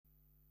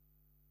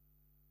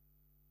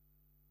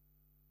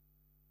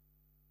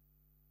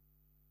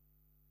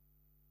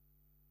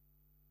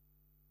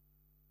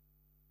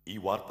ഈ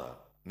വാർത്ത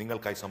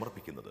നിങ്ങൾക്കായി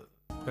സമർപ്പിക്കുന്നത്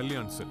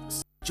കല്യാൺ സിൽക്സ്,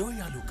 ജോയ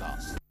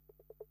ലൂക്കാസ്.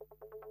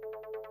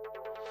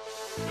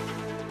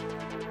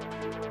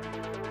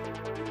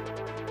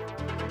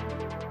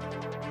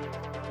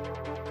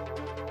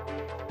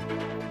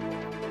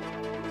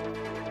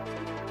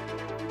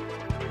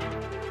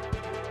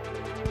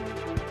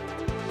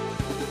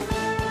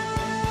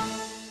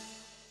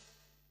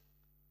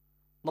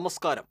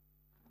 നമസ്കാരം.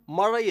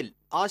 മഴയിൽ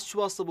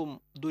ആശ്വാസവും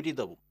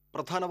ദുരിതവും.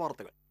 പ്രധാന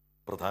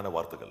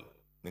വാർത്തകൾ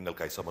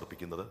നിങ്ങൾക്കായി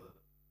സമർപ്പിക്കുന്നത്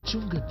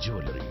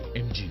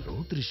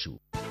തൃശൂർ.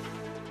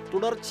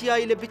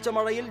 തുടർച്ചയായി ലഭിച്ച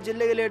മഴയിൽ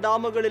ജില്ലയിലെ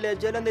ഡാമുകളിലെ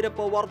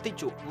ജലനിരപ്പ്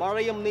വർദ്ധിച്ചു.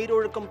 മഴയും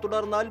നീരൊഴുക്കും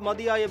തുടർന്നാൽ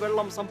മതിയായ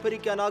വെള്ളം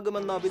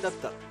സംഭരിക്കാനാകുമെന്ന്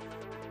വിദഗ്ധർ.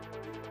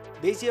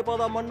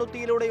 ദേശീയപാത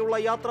മണ്ണുത്തിയിലൂടെയുള്ള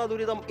യാത്രാ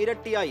ദുരിതം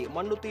ഇരട്ടിയായി.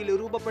 മണ്ണുത്തിയിൽ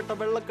രൂപപ്പെട്ട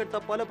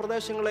വെള്ളക്കെട്ട് പല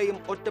പ്രദേശങ്ങളെയും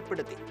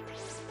ഒറ്റപ്പെടുത്തി.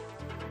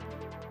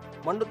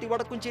 മണ്ണുത്തി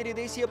വടക്കുംചേരി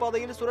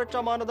ദേശീയപാതയിൽ സുരക്ഷാ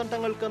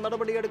മാനദണ്ഡങ്ങൾക്ക്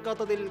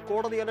നടപടിയെടുക്കാത്തതിൽ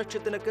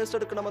കോടതിയലക്ഷ്യത്തിന്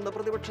കേസെടുക്കണമെന്ന്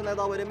പ്രതിപക്ഷ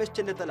നേതാവ് രമേശ്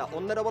ചെന്നിത്തല.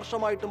 1.5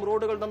 വർഷമായിട്ടും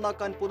റോഡുകൾ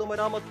നന്നാക്കാൻ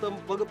പൊതുമരാമത്ത്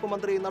വകുപ്പ്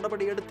മന്ത്രി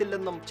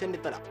നടപടിയെടുത്തില്ലെന്നും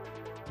ചെന്നിത്തല.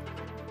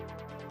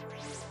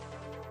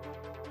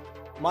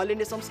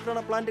 മാലിന്യ സംസ്കരണ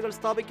പ്ലാന്റുകൾ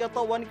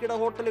സ്ഥാപിക്കാത്ത വൻകിട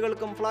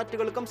ഹോട്ടലുകൾക്കും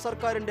ഫ്ളാറ്റുകൾക്കും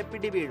സർക്കാരിന്റെ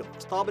പിടിവീഴും.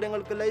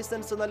 സ്ഥാപനങ്ങൾക്ക്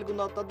ലൈസൻസ്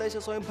നൽകുന്ന തദ്ദേശ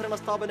സ്വയംഭരണ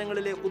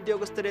സ്ഥാപനങ്ങളിലെ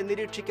ഉദ്യോഗസ്ഥരെ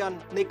നിരീക്ഷിക്കാൻ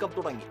നീക്കം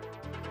തുടങ്ങി.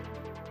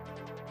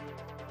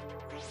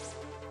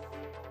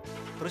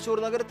 തൃശൂർ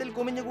നഗരത്തിൽ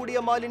കുമിഞ്ഞുകൂടിയ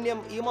മാലിന്യം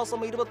ഈ മാസം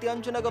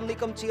 25-നകം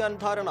നീക്കം ചെയ്യാൻ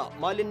ധാരണ.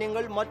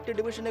 മാലിന്യങ്ങൾ മറ്റ്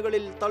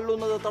ഡിവിഷനുകളിൽ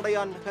തള്ളുന്നത്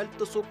തടയാൻ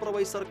ഹെൽത്ത്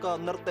സൂപ്പർവൈസർക്ക്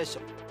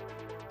നിർദ്ദേശം.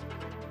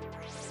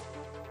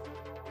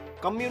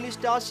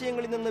 കമ്മ്യൂണിസ്റ്റ്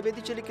ആശയങ്ങളിൽ നിന്ന്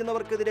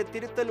വ്യതിചലിക്കുന്നവർക്കെതിരെ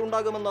തിരുത്തൽ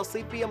ഉണ്ടാകുമെന്ന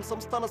CPM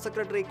സംസ്ഥാന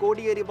സെക്രട്ടറി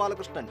കോടിയേരി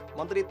ബാലകൃഷ്ണൻ.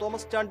 മന്ത്രി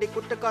തോമസ് ചാണ്ടി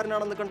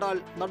കുറ്റക്കാരനാണെന്ന് കണ്ടാൽ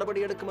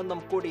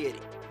നടപടിയെടുക്കുമെന്നും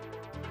കോടിയേരി.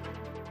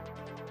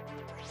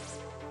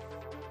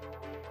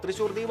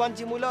 തൃശൂർ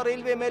ദീവാഞ്ചിമൂല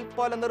റെയിൽവേ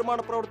മേൽപ്പാല നിർമ്മാണ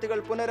പ്രവൃത്തികൾ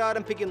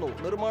പുനരാരംഭിക്കുന്നു.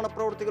 നിർമ്മാണ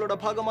പ്രവൃത്തികളുടെ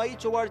ഭാഗമായി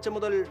ചൊവ്വാഴ്ച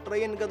മുതൽ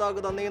ട്രെയിൻ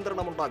ഗതാഗത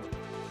നിയന്ത്രണമുണ്ടാകും.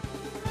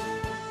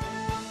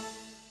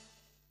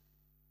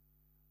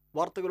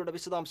 വാർത്തകളുടെ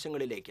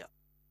വിശദാംശങ്ങളിലേക്ക്.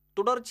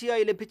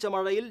 തുടർച്ചയായി ലഭിച്ച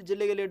മഴയിൽ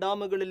ജില്ലയിലെ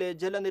ഡാമുകളിലെ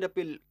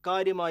ജലനിരപ്പിൽ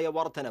കാര്യമായ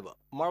വർധനവ്.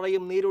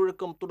 മഴയും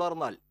നീരൊഴുക്കും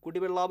തുടർന്നാൽ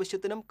കുടിവെള്ള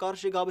ആവശ്യത്തിനും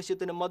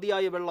കാർഷികാവശ്യത്തിനും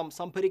മതിയായ വെള്ളം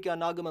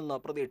സംഭരിക്കാനാകുമെന്ന്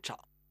പ്രതീക്ഷ.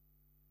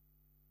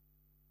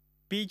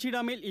 പീച്ചി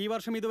ഡാമിൽ ഈ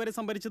വർഷം ഇതുവരെ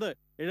സംഭരിച്ചത്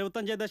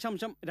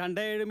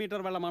 75.27 മീറ്റർ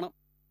വെള്ളമാണ്.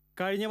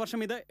 കഴിഞ്ഞ വർഷം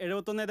ഇത്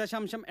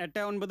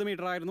 71.89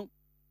 മീറ്റർ ആയിരുന്നു.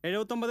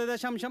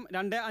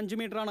 79.25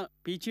 മീറ്ററാണ്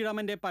പീച്ചി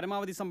ഡാമിന്റെ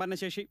പരമാവധി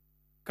സംഭരണശേഷി.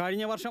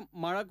 കഴിഞ്ഞ വർഷം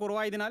മഴ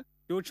കുറവായതിനാൽ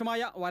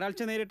രൂക്ഷമായ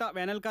വരൾച്ച നേരിട്ട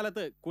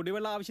വേനൽക്കാലത്ത്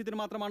കുടിവെള്ള ആവശ്യത്തിന്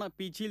മാത്രമാണ്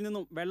പീച്ചിയിൽ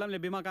നിന്നും വെള്ളം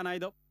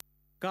ലഭ്യമാക്കാനായത്.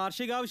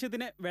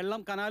 കാർഷികാവശ്യത്തിന്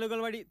വെള്ളം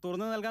കനാലുകൾ വഴി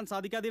തുറന്നു നൽകാൻ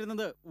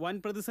സാധിക്കാതിരുന്നത് വൻ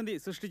പ്രതിസന്ധി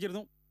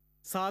സൃഷ്ടിച്ചിരുന്നു.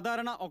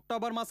 സാധാരണ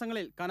ഒക്ടോബർ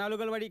മാസങ്ങളിൽ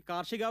കനാലുകൾ വഴി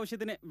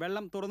കാർഷികാവശ്യത്തിന്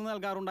വെള്ളം തുറന്നു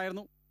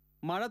നൽകാറുണ്ടായിരുന്നു.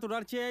 മഴ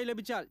തുടർച്ചയായി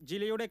ലഭിച്ചാൽ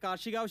ജില്ലയുടെ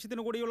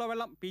കാർഷികാവശ്യത്തിനു കൂടിയുള്ള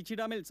വെള്ളം പീച്ചി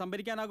ഡാമിൽ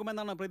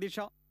സംഭരിക്കാനാകുമെന്നാണ് പ്രതീക്ഷ.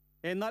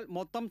 എന്നാൽ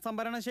മൊത്തം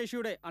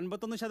സംഭരണശേഷിയുടെ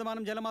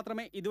 51% ജലം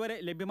മാത്രമേ ഇതുവരെ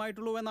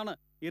ലഭ്യമായിട്ടുള്ളൂവെന്നാണ്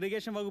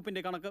ഇറിഗേഷൻ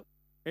വകുപ്പിന്റെ കണക്ക്.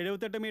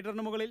 78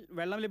 മീറ്ററിന് മുകളിൽ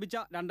വെള്ളം ലഭിച്ച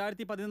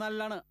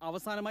 2014-ലാണ്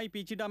അവസാനമായി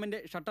പീച്ചി ഡാമിന്റെ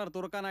ഷട്ടർ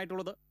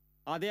തുറക്കാനായിട്ടുള്ളത്.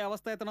 അതേ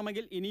അവസ്ഥ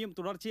എത്തണമെങ്കിൽ ഇനിയും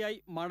തുടർച്ചയായി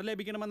മഴ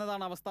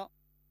ലഭിക്കണമെന്നതാണ് അവസ്ഥ.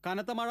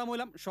 കനത്ത മഴ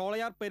മൂലം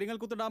ഷോളയാർ,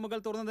 പെരിങ്ങൽകുത്ത് ഡാമുകൾ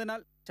തുറന്നതിനാൽ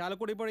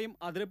ചാലക്കുടി പുഴയും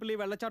അതിരപ്പള്ളി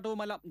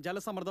വെള്ളച്ചാട്ടവുമെല്ലാം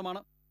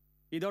ജലസമൃദ്ധമാണ്.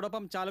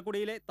 ഇതോടൊപ്പം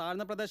ചാലക്കുടിയിലെ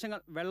താഴ്ന്ന പ്രദേശങ്ങൾ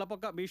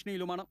വെള്ളപ്പൊക്ക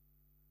ഭീഷണിയിലുമാണ്.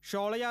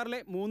 ഷോളയാറിലെ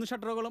 3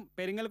 ഷട്ടറുകളും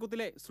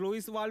പെരിങ്ങൽകുത്തിലെ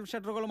സ്ലൂയിസ് വാൽവ്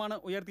ഷട്ടറുകളുമാണ്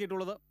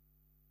ഉയർത്തിയിട്ടുള്ളത്.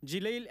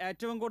 ജില്ലയിൽ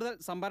ഏറ്റവും കൂടുതൽ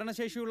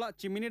സംഭരണശേഷിയുള്ള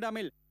ചിമ്മിനി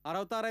ഡാമിൽ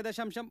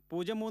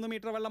 66.03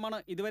 മീറ്റർ വെള്ളമാണ്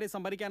ഇതുവരെ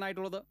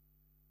സംഭരിക്കാനായിട്ടുള്ളത്.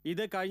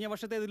 ഇത് കഴിഞ്ഞ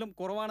വർഷത്തേതിലും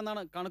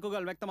കുറവാണെന്നാണ്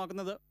കണക്കുകൾ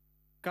വ്യക്തമാക്കുന്നത്.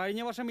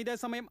 കഴിഞ്ഞ വർഷം ഇതേ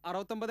സമയം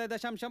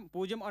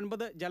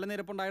 69.09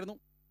 ജലനിരപ്പുണ്ടായിരുന്നു.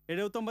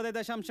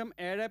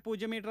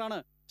 79.70 മീറ്ററാണ്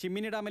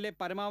ചിമ്മിനി ഡാമിലെ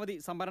പരമാവധി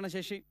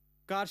സംഭരണശേഷി.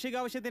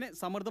 കാർഷികാവശ്യത്തിന്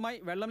സമൃദ്ധമായി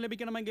വെള്ളം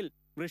ലഭിക്കണമെങ്കിൽ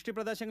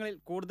വൃഷ്ടിപ്രദേശങ്ങളിൽ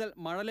കൂടുതൽ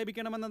മഴ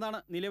ലഭിക്കണമെന്നതാണ്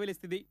നിലവിലെ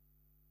സ്ഥിതി.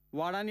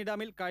 വാഴാനി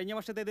ഡാമിൽ കഴിഞ്ഞ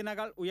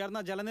വർഷത്തേതിനേക്കാൾ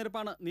ഉയർന്ന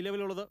ജലനിരപ്പാണ്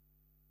നിലവിലുള്ളത്.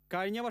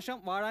 കഴിഞ്ഞ വർഷം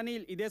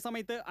വാഴാനിയിൽ ഇതേ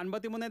സമയത്ത്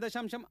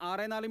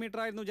 53.64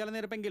 മീറ്ററായിരുന്നു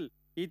ജലനിരപ്പെങ്കിൽ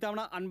ഇത്തവണ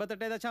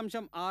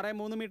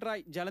 58.63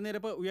 മീറ്ററായി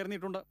ജലനിരപ്പ്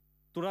ഉയർന്നിട്ടുണ്ട്.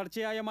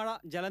 തുടർച്ചയായ മഴ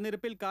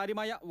ജലനിരപ്പിൽ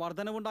കാര്യമായ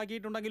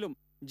വർധനവുണ്ടാക്കിയിട്ടുണ്ടെങ്കിലും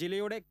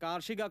ജില്ലയുടെ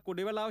കാർഷിക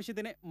കുടിവെള്ള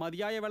ആവശ്യത്തിന്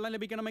മതിയായ വെള്ളം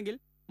ലഭിക്കണമെങ്കിൽ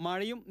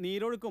മഴയും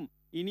നീരൊഴുക്കും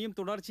ഇനിയും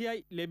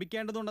തുടർച്ചയായി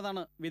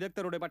ലഭിക്കേണ്ടതുണ്ടെന്നാണ്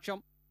വിദഗ്ധരുടെ പക്ഷം.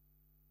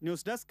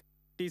 News desk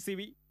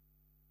TCV.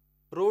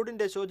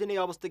 റോഡിന്റെ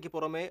ശോചനീയാവസ്ഥയ്ക്ക്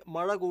പുറമെ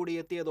മഴ കൂടി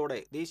എത്തിയതോടെ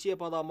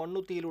ദേശീയപാത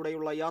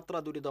മണ്ണുത്തിയിലൂടെയുള്ള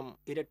യാത്രാ ദുരിതം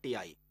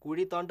ഇരട്ടിയായി.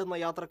 കുഴി താണ്ടുന്ന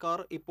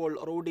യാത്രക്കാർ ഇപ്പോൾ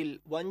റോഡിൽ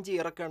വഞ്ചി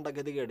ഇറക്കേണ്ട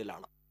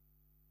ഗതികേടിലാണ്.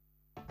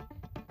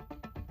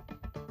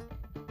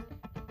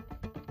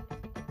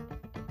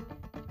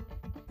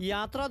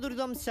 യാത്രാ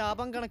ദുരിതം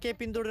ശാപം കണക്കെ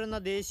പിന്തുടരുന്ന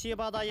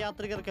ദേശീയപാത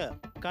യാത്രികർക്ക്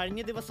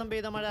കഴിഞ്ഞ ദിവസം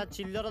പെയ്ത മഴ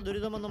ചില്ലറ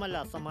ദുരിതമൊന്നുമല്ല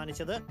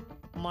സമ്മാനിച്ചത്.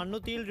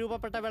 മണ്ണുത്തിയിൽ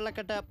രൂപപ്പെട്ട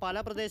വെള്ളക്കെട്ട് പല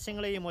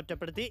പ്രദേശങ്ങളെയും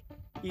ഒറ്റപ്പെടുത്തി.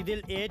 ഇതിൽ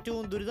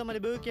ഏറ്റവും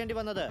ദുരിതമനുഭവിക്കേണ്ടി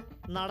വന്നത്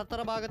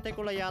നടത്തറ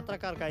ഭാഗത്തേക്കുള്ള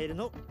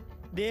യാത്രക്കാർക്കായിരുന്നു.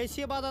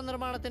 ദേശീയപാത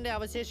നിർമ്മാണത്തിന്റെ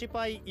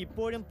അവശേഷിപ്പായി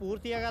ഇപ്പോഴും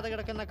പൂർത്തിയാകാതെ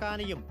കിടക്കുന്ന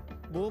കാനിയും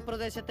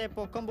ഭൂപ്രദേശത്തെ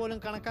പൊക്കം പോലും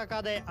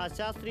കണക്കാക്കാതെ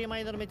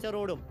അശാസ്ത്രീയമായി നിർമ്മിച്ച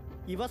റോഡും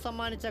ഇവ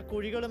സമ്മാനിച്ച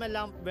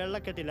കുഴികളുമെല്ലാം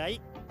വെള്ളക്കെട്ടിലായി.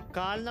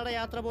 കാൽനട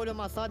യാത്ര പോലും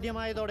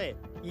അസാധ്യമായതോടെ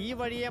ഈ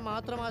വഴിയെ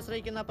മാത്രം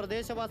ആശ്രയിക്കുന്ന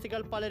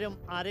പ്രദേശവാസികൾ പലരും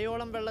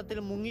അരയോളം വെള്ളത്തിൽ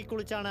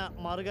മുങ്ങിക്കുളിച്ചാണ്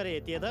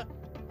മറുകരയെത്തിയത്.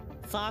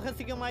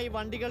 സാഹസികമായി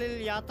വണ്ടികളിൽ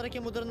യാത്രയ്ക്ക്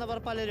മുതിർന്നവർ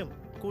പലരും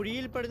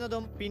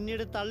കുഴിയിൽപ്പെടുന്നതും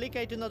പിന്നീട്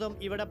തള്ളിക്കയറ്റുന്നതും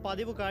ഇവിടെ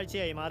പതിവ്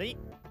കാഴ്ചയായി മാറി.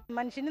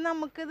 മനുഷ്യന്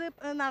നമുക്കിത്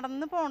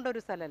നടന്നു പോകേണ്ട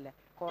ഒരു സ്ഥലമല്ലേ.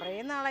 കുറേ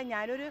നാളായി,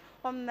 ഞാനൊരു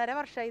 1.5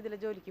 വർഷമായി ഇതിൽ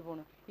ജോലിക്ക്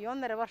പോണു. ഈ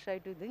 1.5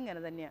 വർഷമായിട്ട് ഇത്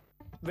ഇങ്ങനെ തന്നെയാണ്.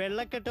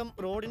 വെള്ളക്കെട്ടും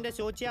റോഡിന്റെ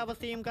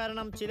ശോച്യാവസ്ഥയും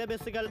കാരണം ചില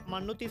ബസ്സുകൾ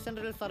മണ്ണുത്തി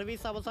സെന്ററിൽ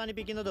സർവീസ്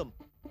അവസാനിപ്പിക്കുന്നതും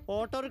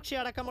ഓട്ടോറിക്ഷ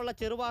അടക്കമുള്ള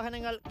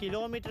ചെറുവാഹനങ്ങൾ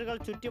കിലോമീറ്ററുകൾ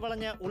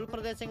ചുറ്റിവളഞ്ഞ്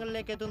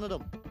ഉൾപ്രദേശങ്ങളിലേക്ക്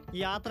എത്തുന്നതും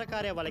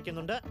യാത്രക്കാരെ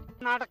വലയ്ക്കുന്നുണ്ട്.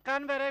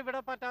 നടക്കാൻ വരെ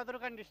ഇവിടെ പറ്റാത്തൊരു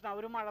കണ്ടീഷനാണ്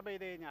ഒരു മഴ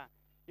പെയ്ത് കഴിഞ്ഞാൽ.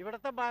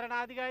 ഇവിടുത്തെ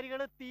ഭരണാധികാരികൾ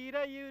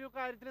തീരെ ഈ ഒരു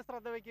കാര്യത്തിൽ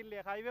ശ്രദ്ധ വയ്ക്കില്ലേ.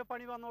 ഹൈവേ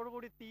പണി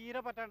വന്നതോടുകൂടി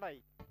തീരെ പറ്റാണ്ടായി.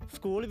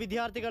 സ്കൂൾ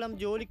വിദ്യാർത്ഥികളും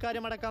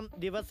ജോലിക്കാരുമടക്കം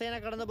ദിവസേന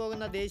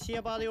കടന്നുപോകുന്ന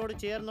ദേശീയപാതയോട്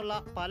ചേർന്നുള്ള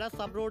പല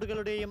സബ്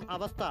റോഡുകളുടെയും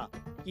അവസ്ഥ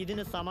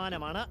ഇതിന്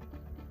സമാനമാണ്.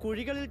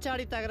 കുഴികളിൽ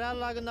ചാടി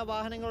തകരാറിലാകുന്ന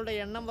വാഹനങ്ങളുടെ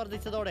എണ്ണം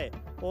വർദ്ധിച്ചതോടെ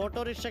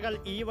ഓട്ടോറിക്ഷകൾ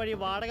ഈ വഴി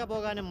വാടക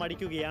പോകാനും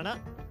മടിക്കുകയാണ്.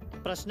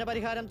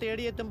 പ്രശ്നപരിഹാരം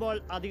തേടിയെത്തുമ്പോൾ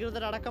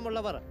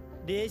അധികൃതരടക്കമുള്ളവർ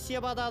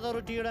ദേശീയപാത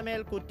അതോറിറ്റിയുടെ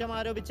മേൽ കുറ്റം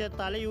ആരോപിച്ച്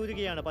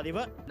തലയൂരുകയാണ്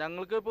പതിവ്.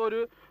 ഞങ്ങൾക്ക് ഇപ്പോൾ ഒരു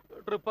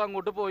ട്രിപ്പ്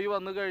അങ്ങോട്ട് പോയി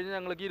വന്നു കഴിഞ്ഞ്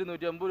ഞങ്ങൾക്ക്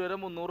 250 വരെ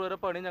 300 വരെ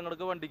പണി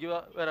ഞങ്ങൾക്ക് വണ്ടിക്ക്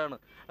വരാണ്.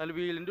 അതിൽ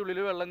വീലിൻ്റെ ഉള്ളിൽ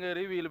വെള്ളം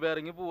കയറി വീൽ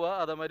ബെയറിങ് പോവുക,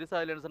 അതേമാതിരി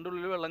സൈലൻസറിൻ്റെ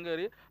ഉള്ളിൽ വെള്ളം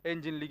കയറി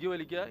എഞ്ചിനിലേക്ക്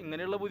വലിക്കുക,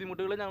 ഇങ്ങനെയുള്ള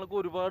ബുദ്ധിമുട്ടുകൾ ഞങ്ങൾക്ക്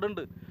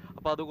ഒരുപാടുണ്ട്.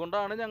 അപ്പോൾ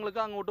അതുകൊണ്ടാണ്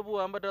ഞങ്ങൾക്ക് അങ്ങോട്ട്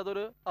പോകാൻ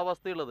പറ്റാത്തൊരു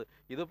അവസ്ഥയുള്ളത്.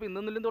 ഇതിപ്പോൾ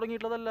ഇന്നൊന്നിലും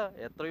തുടങ്ങിയിട്ടുള്ളതല്ല,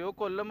 എത്രയോ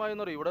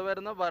കൊല്ലമായെന്ന് പറയും. ഇവിടെ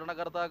വരുന്ന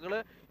ഭരണകർത്താക്കൾ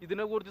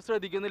ഇതിനെക്കുറിച്ച്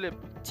ശ്രദ്ധിക്കുന്നില്ല.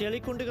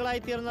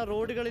 ചെളിക്കുണ്ടുകളായി തീർന്ന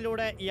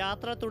റോഡുകളിലൂടെ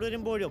യാത്ര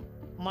തുടരുമ്പോഴും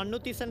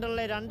മണ്ണുത്തി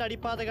സെന്ററിലെ 2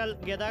 അടിപ്പാതകൾ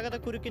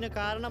ഗതാഗതക്കുരുക്കിന്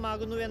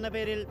കാരണമാകുന്നു എന്ന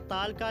പേരിൽ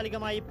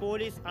താൽക്കാലികമായി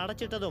പോലീസ്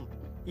അടച്ചിട്ടതും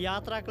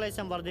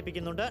യാത്രാക്ലേശം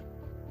വർദ്ധിപ്പിക്കുന്നുണ്ട്.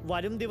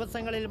 വരും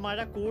ദിവസങ്ങളിൽ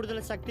മഴ കൂടുതൽ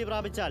ശക്തി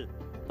പ്രാപിച്ചാൽ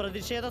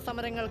പ്രതിഷേധ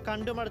സമരങ്ങൾ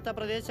കണ്ടുമടുത്ത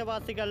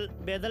പ്രദേശവാസികൾ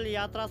ബദൽ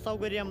യാത്രാ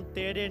സൗകര്യം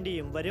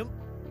തേടേണ്ടിയും വരും.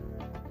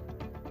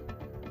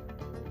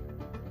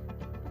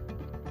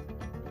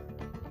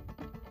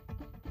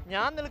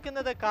 ഞാൻ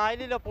നിൽക്കുന്നത്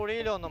കായലിലോ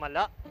പുഴയിലോ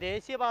ഒന്നുമല്ല,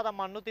 ദേശീയപാത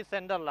മണ്ണുത്തി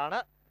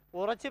സെന്ററിലാണ്.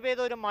 ഉറച്ചു പെയ്ത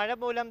ഒരു മഴ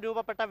മൂലം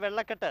രൂപപ്പെട്ട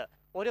വെള്ളക്കെട്ട്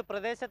ഒരു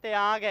പ്രദേശത്തെ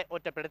ആകെ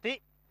ഒറ്റപ്പെടുത്തി.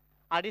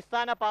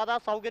 അടിസ്ഥാന പാതാ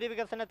സൗകര്യ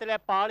വികസനത്തിലെ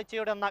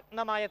പാളിച്ചയുടെ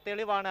നഗ്നമായ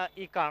തെളിവാണ്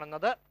ഈ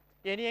കാണുന്നത്.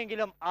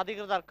 ഇനിയെങ്കിലും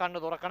അധികൃതർ കണ്ണു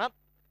തുറക്കണം.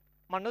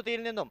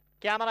 മണ്ണുത്തിയിൽ നിന്നും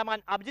ക്യാമറമാൻ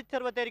അഭിജിത്ത്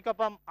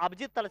ചെറുവത്തേരിക്കൊപ്പം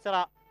അഭിജിത്ത് തലച്ചിറ,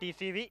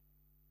 TCV.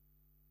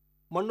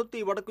 മണ്ണുത്തി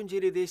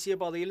വടക്കുംചേരി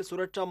ദേശീയപാതയിൽ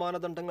സുരക്ഷാ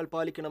മാനദണ്ഡങ്ങൾ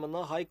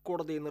പാലിക്കണമെന്ന്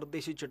ഹൈക്കോടതി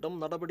നിർദ്ദേശിച്ചിട്ടും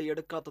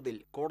നടപടിയെടുക്കാത്തതിൽ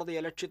കോടതി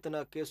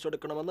അലക്ഷ്യത്തിന്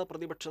കേസെടുക്കണമെന്ന്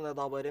പ്രതിപക്ഷ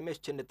നേതാവ്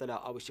രമേശ് ചെന്നിത്തല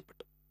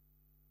ആവശ്യപ്പെട്ടു.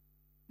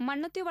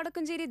 മണ്ണുത്തി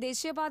വടക്കുംചേരി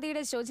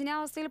ദേശീയപാതയുടെ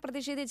ശോചനീയാവസ്ഥയിൽ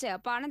പ്രതിഷേധിച്ച്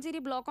പാണഞ്ചേരി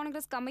ബ്ലോക്ക്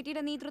കോൺഗ്രസ്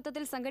കമ്മിറ്റിയുടെ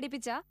നേതൃത്വത്തിൽ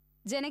സംഘടിപ്പിച്ച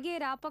ജനകീയ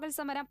രാപ്പകൽ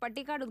സമരം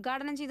പട്ടിക്കാട്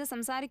ഉദ്ഘാടനം ചെയ്ത്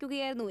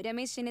സംസാരിക്കുകയായിരുന്നു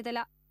രമേശ് ചെന്നിത്തല.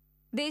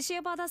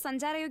 ദേശീയപാത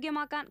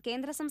സഞ്ചാരയോഗ്യമാക്കാൻ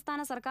കേന്ദ്ര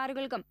സംസ്ഥാന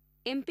സർക്കാരുകൾക്കും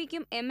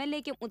MP-ക്കും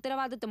MLA-ക്കും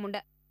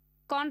ഉത്തരവാദിത്വമുണ്ട്.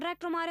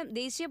 കോൺട്രാക്ടർമാരും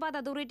ദേശീയപാത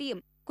അതോറിറ്റിയും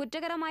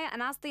കുറ്റകരമായ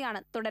അനാസ്ഥയാണ്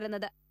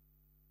തുടരുന്നത്.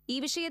 ഈ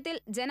വിഷയത്തിൽ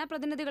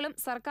ജനപ്രതിനിധികളും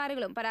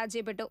സർക്കാരുകളും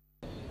പരാജയപ്പെട്ടു.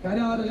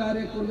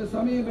 കരാറുകാരെ കൊണ്ട്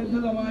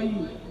സമയബന്ധിതമായി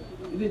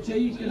ഇത്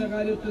ചെയ്യിക്കുന്ന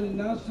കാര്യത്തിൽ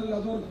നാഷണൽ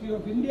അതോറിറ്റി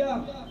ഓഫ് ഇന്ത്യ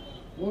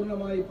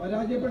പൂർണ്ണമായി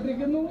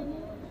പരാജയപ്പെട്ടിരിക്കുന്നു.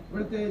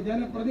 ഇവിടുത്തെ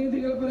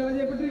ജനപ്രതിനിധികൾ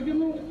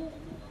പരാജയപ്പെട്ടിരിക്കുന്നു.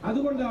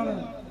 അതുകൊണ്ടാണ്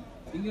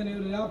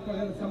ഇങ്ങനെയൊരു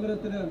രാപ്പകൽ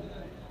സമരത്തിന്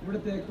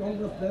ഇവിടുത്തെ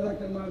കോൺഗ്രസ്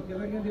നേതാക്കന്മാർക്ക്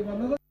ഇറങ്ങേണ്ടി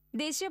വന്നത്.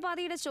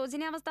 ദേശീയപാതയുടെ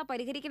ശോചനീയാവസ്ഥ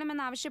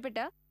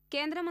പരിഹരിക്കണമെന്നാവശ്യപ്പെട്ട്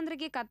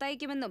കേന്ദ്രമന്ത്രിക്ക്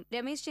കത്തയക്കുമെന്നും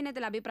രമേശ്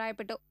ചെന്നിത്തല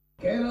അഭിപ്രായപ്പെട്ടു.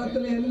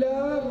 കേരളത്തിലെ എല്ലാ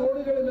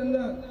റോഡുകളിൽ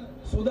നിന്ന്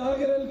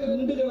സുധാകരൻ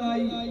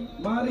കുണ്ടുകളായി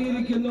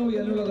മാറിയിരിക്കുന്നു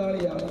എന്നുള്ളതാണ്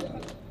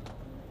യാഥാർത്ഥ്യം.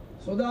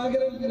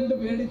 സുധാകരൻ കുണ്ട്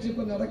പേടിച്ച്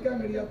ഇപ്പൊ നടക്കാൻ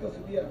കഴിയാത്ത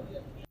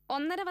സ്ഥിതിയാണ്.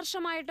 1.5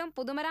 വർഷമായിട്ടും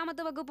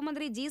പൊതുമരാമത്ത് വകുപ്പ്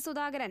മന്ത്രി G.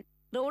 സുധാകരൻ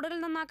റോഡുകൾ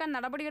നന്നാക്കാൻ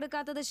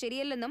നടപടിയെടുക്കാത്തത്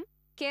ശരിയല്ലെന്നും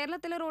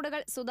കേരളത്തിലെ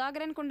റോഡുകൾ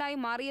സുധാകരൻ കുണ്ടായി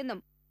മാറിയെന്നും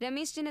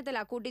രമേശ്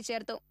ചെന്നിത്തല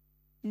കൂട്ടിച്ചേർത്തു.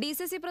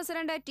 DCC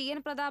പ്രസിഡന്റ്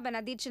TN പ്രതാപൻ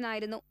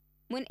അധ്യക്ഷനായിരുന്നു.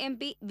 മുൻ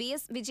MP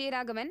VS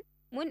വിജയരാഘവൻ,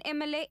 മുൻ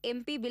MLA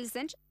MP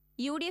വിൽസെന്റ്,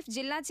 UDF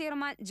ജില്ലാ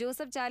ചെയർമാൻ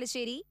ജോസഫ്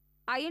ചാലിശ്ശേരി,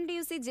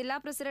 INTUC ജില്ലാ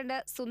പ്രസിഡന്റ്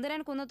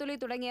സുന്ദരൻ കുന്നത്തുള്ളി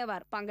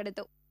തുടങ്ങിയവർ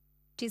പങ്കെടുത്തു.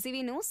 TCV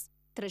news,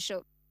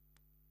 Thrissur.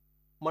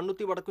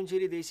 മണ്ണുത്തി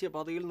വടക്കുംചേരി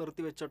ദേശീയപാതയിൽ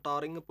നിർത്തിവെച്ച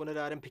ടാറിംഗ്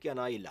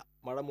പുനരാരംഭിക്കാനായില്ല.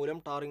 മഴ മൂലം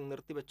ടാറിംഗ്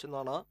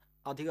നിർത്തിവെച്ചെന്നാണ്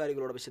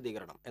അധികാരികളുടെ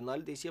വിശദീകരണം. എന്നാൽ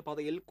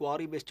ദേശീയപാതയിൽ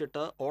ക്വാറി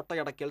വേസ്റ്റിട്ട്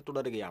ഓട്ടയടയ്ക്കൽ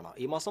തുടരുകയാണ്.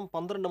 ഈ മാസം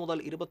 12 മുതൽ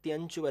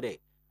 25 വരെ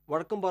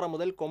വഴക്കുംപാറ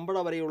മുതൽ കൊമ്പഴ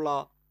വരെയുള്ള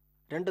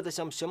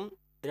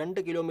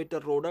 2.2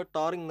 കിലോമീറ്റർ റോഡ്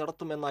ടാറിംഗ്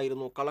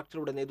നടത്തുമെന്നായിരുന്നു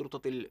കളക്ടറുടെ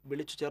നേതൃത്വത്തിൽ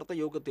വിളിച്ചു ചേർത്ത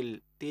യോഗത്തിൽ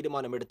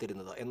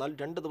തീരുമാനമെടുത്തിരുന്നത്. എന്നാൽ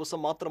 2 ദിവസം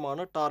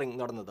മാത്രമാണ് ടാറിംഗ്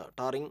നടന്നത്.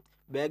 ടാറിംഗ്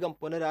വേഗം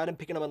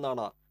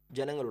പുനരാരംഭിക്കണമെന്നാണ്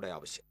ജനങ്ങളുടെ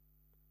ആവശ്യം.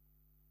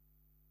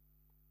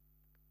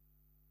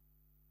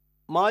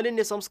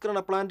 മാലിന്യ സംസ്കരണ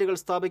പ്ലാന്റുകൾ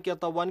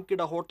സ്ഥാപിക്കാത്ത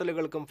വൻകിട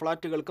ഹോട്ടലുകൾക്കും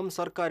ഫ്ളാറ്റുകൾക്കും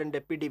സർക്കാരിന്റെ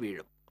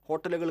പിടിവീഴും.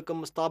 ഹോട്ടലുകൾക്കും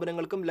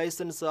സ്ഥാപനങ്ങൾക്കും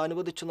ലൈസൻസ്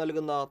അനുവദിച്ചു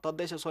നൽകുന്ന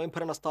തദ്ദേശ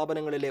സ്വയംഭരണ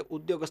സ്ഥാപനങ്ങളിലെ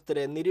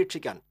ഉദ്യോഗസ്ഥരെ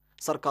നിരീക്ഷിക്കാൻ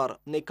സർക്കാർ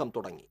നീക്കം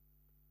തുടങ്ങി.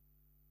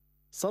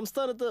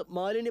 സംസ്ഥാനത്ത്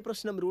മാലിന്യ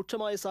പ്രശ്നം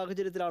രൂക്ഷമായ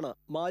സാഹചര്യത്തിലാണ്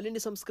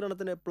മാലിന്യ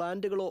സംസ്കരണത്തിന്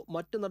പ്ലാന്റുകളോ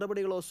മറ്റു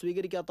നടപടികളോ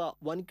സ്വീകരിക്കാത്ത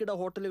വൻകിട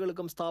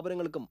ഹോട്ടലുകൾക്കും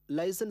സ്ഥാപനങ്ങൾക്കും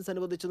ലൈസൻസ്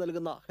അനുവദിച്ചു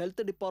നൽകുന്ന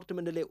ഹെൽത്ത്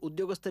ഡിപ്പാർട്ട്മെന്റിലെ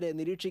ഉദ്യോഗസ്ഥരെ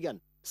നിരീക്ഷിക്കാൻ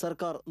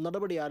സർക്കാർ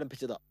നടപടി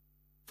ആരംഭിച്ചത്.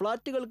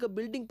 ഫ്ളാറ്റുകൾക്ക്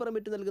ബിൽഡിംഗ്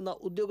പെർമിറ്റ് നൽകുന്ന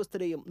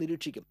ഉദ്യോഗസ്ഥരെയും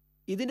നിരീക്ഷിക്കും.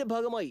 ഇതിന്റെ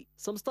ഭാഗമായി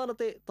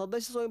സംസ്ഥാനത്തെ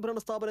തദ്ദേശ സ്വയംഭരണ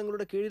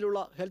സ്ഥാപനങ്ങളുടെ കീഴിലുള്ള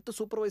ഹെൽത്ത്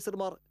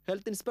സൂപ്പർവൈസർമാർ,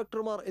 ഹെൽത്ത്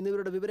ഇൻസ്പെക്ടർമാർ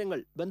എന്നിവരുടെ വിവരങ്ങൾ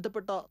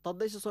ബന്ധപ്പെട്ട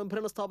തദ്ദേശ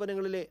സ്വയംഭരണ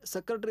സ്ഥാപനങ്ങളിലെ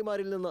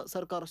സെക്രട്ടറിമാരിൽ നിന്ന്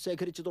സർക്കാർ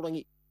ശേഖരിച്ചു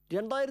തുടങ്ങി.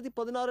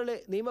 2016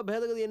 നിയമ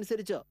ഭേദഗതി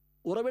അനുസരിച്ച്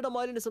ഉറവിട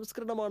മാലിന്യ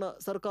സംസ്കരണമാണ്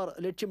സർക്കാർ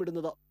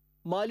ലക്ഷ്യമിടുന്നത്.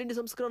 മാലിന്യ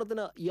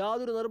സംസ്കരണത്തിന്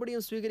യാതൊരു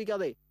നടപടിയും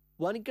സ്വീകരിക്കാതെ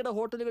വൻകിട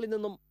ഹോട്ടലുകളിൽ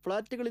നിന്നും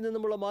ഫ്ളാറ്റുകളിൽ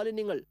നിന്നുമുള്ള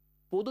മാലിന്യങ്ങൾ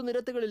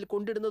പൊതുനിരത്തുകളിൽ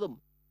കൊണ്ടിടുന്നതും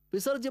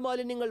വിസർജ്യ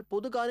മാലിന്യങ്ങൾ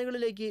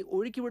പൊതുകാനകളിലേക്ക്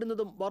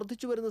ഒഴുക്കിവിടുന്നതും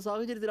വർദ്ധിച്ചു വരുന്ന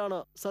സാഹചര്യത്തിലാണ്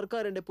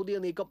സർക്കാരിന്റെ പുതിയ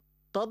നീക്കം.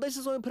 തദ്ദേശ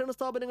സ്വയംഭരണ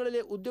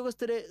സ്ഥാപനങ്ങളിലെ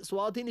ഉദ്യോഗസ്ഥരെ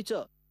സ്വാധീനിച്ച്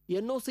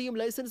NOCയും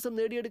ലൈസൻസും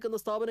നേടിയെടുക്കുന്ന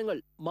സ്ഥാപനങ്ങൾ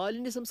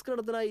മാലിന്യ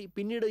സംസ്കരണത്തിനായി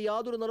പിന്നീട്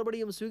യാതൊരു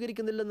നടപടിയും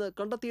സ്വീകരിക്കുന്നില്ലെന്ന്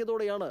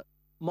കണ്ടെത്തിയതോടെയാണ്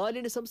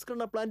മാലിന്യ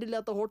സംസ്കരണ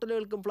പ്ലാന്റില്ലാത്ത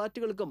ഹോട്ടലുകൾക്കും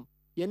ഫ്ളാറ്റുകൾക്കും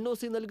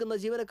NOC നൽകുന്ന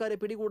ജീവനക്കാരെ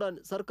പിടികൂടാൻ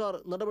സർക്കാർ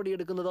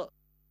നടപടിയെടുക്കുന്നത്.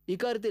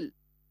 ഇക്കാര്യത്തിൽ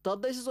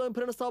തദ്ദേശ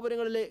സ്വയംഭരണ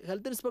സ്ഥാപനങ്ങളിലെ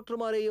ഹെൽത്ത്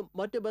ഇൻസ്പെക്ടർമാരെയും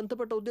മറ്റ്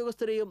ബന്ധപ്പെട്ട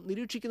ഉദ്യോഗസ്ഥരെയും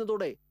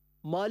നിരീക്ഷിക്കുന്നതോടെ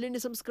മാലിന്യ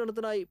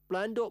സംസ്കരണത്തിനായി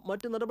പ്ലാന്റോ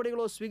മറ്റ്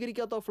നടപടികളോ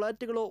സ്വീകരിക്കാത്ത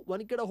ഫ്ളാറ്റുകളോ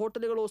വൻകിട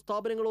ഹോട്ടലുകളോ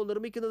സ്ഥാപനങ്ങളോ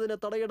നിർമ്മിക്കുന്നതിന്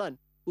തടയിടാൻ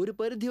ഒരു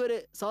പരിധിവരെ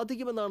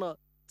സാധിക്കുമെന്നാണ്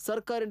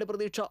സർക്കാരിന്റെ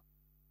പ്രതീക്ഷ.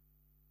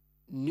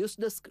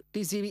 News desk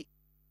TCV.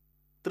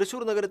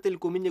 തൃശൂർ നഗരത്തിൽ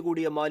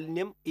കുമിഞ്ഞുകൂടിയ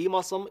മാലിന്യം ഈ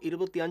മാസം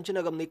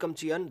 25-നകം നീക്കം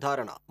ചെയ്യാൻ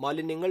ധാരണ.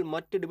 മാലിന്യങ്ങൾ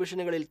മറ്റ്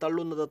ഡിവിഷനുകളിൽ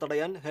തള്ളുന്നത്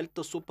തടയാൻ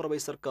ഹെൽത്ത്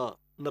സൂപ്പർവൈസർക്ക്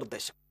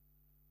നിർദ്ദേശം.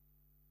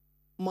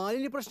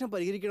 മാലിന്യ പ്രശ്നം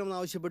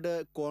പരിഹരിക്കണമെന്നാവശ്യപ്പെട്ട്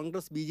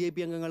കോൺഗ്രസ് BJP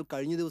അംഗങ്ങൾ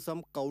കഴിഞ്ഞ ദിവസം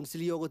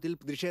കൗൺസിൽ യോഗത്തിൽ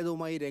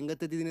പ്രതിഷേധവുമായി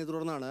രംഗത്തെത്തിയതിനെ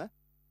തുടർന്നാണ്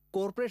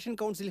കോർപ്പറേഷൻ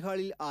കൗൺസിൽ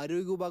ഹാളിൽ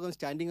ആരോഗ്യ വിഭാഗം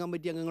സ്റ്റാൻഡിംഗ്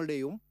കമ്മിറ്റി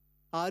അംഗങ്ങളുടെയും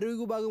ആരോഗ്യ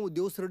വിഭാഗം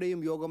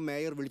ഉദ്യോഗസ്ഥരുടെയും യോഗം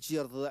മേയർ വിളിച്ചു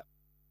ചേർത്തത്.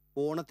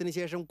 ഓണത്തിന്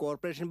ശേഷം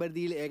കോർപ്പറേഷൻ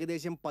പരിധിയിൽ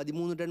ഏകദേശം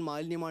 13 ടൺ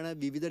മാലിന്യമാണ്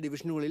വിവിധ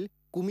ഡിവിഷനുകളിൽ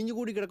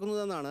കുമിഞ്ഞുകൂടി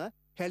കിടക്കുന്നതെന്നാണ്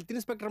ഹെൽത്ത്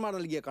ഇൻസ്പെക്ടർമാർ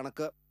നൽകിയ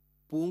കണക്ക്.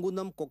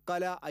 പൂങ്കുന്നം,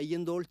 കൊക്കാല,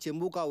 അയ്യന്തോൾ,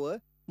 ചെമ്പൂക്കാവ്,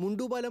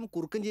 മുണ്ടൂപാലം,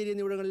 കുറുക്കഞ്ചേരി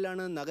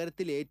എന്നിവിടങ്ങളിലാണ്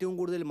നഗരത്തിൽ ഏറ്റവും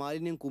കൂടുതൽ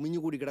മാലിന്യം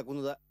കുമിഞ്ഞുകൂടി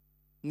കിടക്കുന്നത്.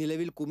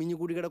 നിലവിൽ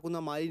കുമിഞ്ഞുകൂടി കിടക്കുന്ന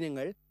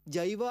മാലിന്യങ്ങൾ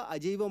ജൈവ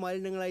അജൈവ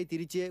മാലിന്യങ്ങളായി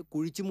തിരിച്ച്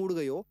കുഴിച്ചു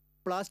മൂടുകയോ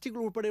പ്ലാസ്റ്റിക്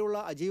ഉൾപ്പെടെയുള്ള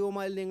അജൈവ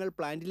മാലിന്യങ്ങൾ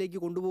പ്ലാന്റിലേക്ക്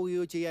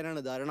കൊണ്ടുപോവുകയോ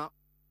ചെയ്യാനാണ് ധാരണ.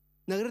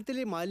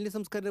 നഗരത്തിലെ മാലിന്യ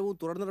സംസ്കരണവും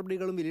തുടർ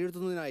നടപടികളും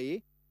വിലയിരുത്തുന്നതിനായി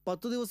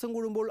 10 ദിവസം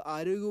കൂടുമ്പോൾ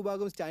ആരോഗ്യ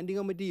വിഭാഗം സ്റ്റാൻഡിംഗ്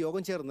കമ്മിറ്റി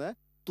യോഗം ചേർന്ന്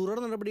തുടർ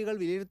നടപടികൾ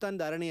വിലയിരുത്താൻ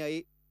ധാരണയായി.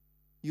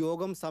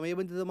 യോഗം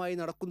സമയബന്ധിതമായി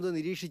നടക്കുന്നത്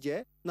നിരീക്ഷിച്ച്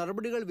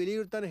നടപടികൾ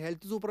വിലയിരുത്താൻ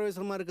ഹെൽത്ത്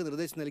സൂപ്പർവൈസർമാർക്ക്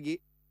നിർദ്ദേശം നൽകി.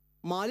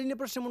 മാലിന്യ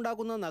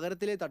പ്രശ്നമുണ്ടാക്കുന്ന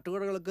നഗരത്തിലെ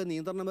തട്ടുകടകൾക്ക്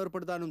നിയന്ത്രണം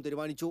ഏർപ്പെടുത്താനും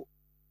തീരുമാനിച്ചു.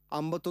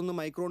 51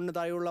 മൈക്രോണിന്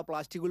താഴെയുള്ള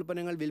പ്ലാസ്റ്റിക്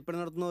ഉൽപ്പന്നങ്ങൾ വിൽപ്പന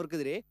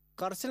നടത്തുന്നവർക്കെതിരെ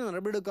കർശന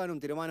നടപടിയെടുക്കാനും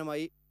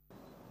തീരുമാനമായി.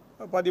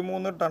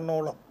 13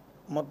 ടണ്ണോളം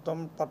മൊത്തം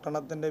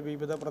പട്ടണത്തിൻ്റെ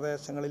വിവിധ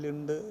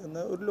പ്രദേശങ്ങളിലുണ്ട്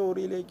എന്ന്, ഒരു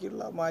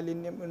ലോറിയിലേക്കുള്ള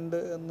മാലിന്യം ഉണ്ട്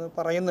എന്ന്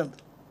പറയുന്നുണ്ട്.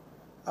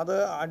 അത്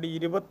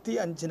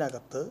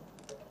 25-നകത്ത്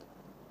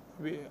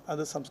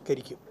അത്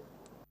സംസ്കരിക്കും.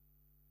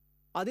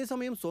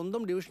 അതേസമയം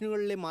സ്വന്തം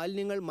ഡിവിഷനുകളിലെ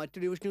മാലിന്യങ്ങൾ മറ്റ്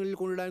ഡിവിഷനുകളിൽ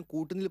കൊണ്ടിടാൻ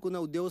കൂട്ടുനിൽക്കുന്ന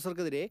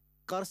ഉദ്യോഗസ്ഥർക്കെതിരെ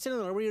കർശന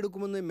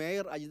നടപടിയെടുക്കുമെന്ന്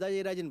മേയർ അജിത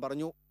ജയരാജൻ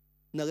പറഞ്ഞു.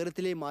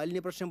 നഗരത്തിലെ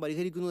മാലിന്യ പ്രശ്നം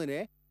പരിഹരിക്കുന്നതിന്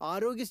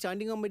ആരോഗ്യ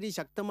സ്റ്റാൻഡിംഗ് കമ്മിറ്റി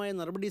ശക്തമായ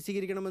നടപടി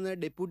സ്വീകരിക്കണമെന്ന്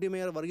ഡെപ്യൂട്ടി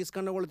മേയർ വർഗീസ്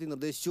കണ്ണകുളത്തി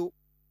നിർദ്ദേശിച്ചു.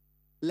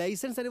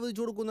 ലൈസൻസ്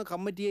അനുവദിച്ചു കൊടുക്കുന്ന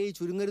കമ്മിറ്റിയായി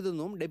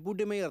ചുരുങ്ങരുതെന്നും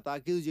ഡെപ്യൂട്ടി മേയർ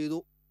താക്കീത് ചെയ്തു.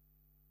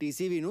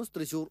 TCV news,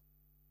 Thrissur.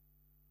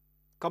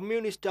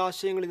 കമ്മ്യൂണിസ്റ്റ്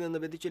ആശയങ്ങളിൽ നിന്ന്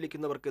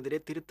വ്യതിചലിക്കുന്നവർക്കെതിരെ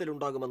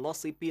തിരുത്തലുണ്ടാകുമെന്ന്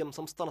CPM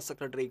സംസ്ഥാന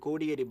സെക്രട്ടറി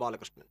കോടിയേരി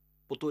ബാലകൃഷ്ണൻ.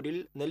 പുത്തൂരിൽ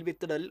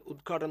നെൽവിത്തിടൽ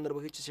ഉദ്ഘാടനം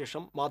നിർവഹിച്ച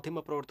ശേഷം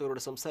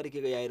മാധ്യമപ്രവർത്തകരോട്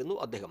സംസാരിക്കുകയായിരുന്നു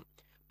അദ്ദേഹം.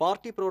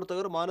 പാർട്ടി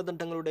പ്രവർത്തകർ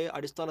മാനദണ്ഡങ്ങളുടെ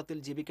അടിസ്ഥാനത്തിൽ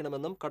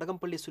ജീവിക്കണമെന്നും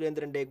കടകംപള്ളി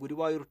സുരേന്ദ്രന്റെ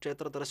ഗുരുവായൂർ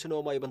ക്ഷേത്ര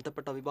ദർശനവുമായി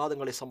ബന്ധപ്പെട്ട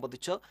വിവാദങ്ങളെ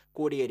സംബന്ധിച്ച്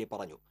കോടിയേരി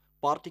പറഞ്ഞു.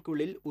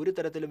 പാർട്ടിക്കുള്ളിൽ ഒരു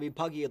തരത്തിലും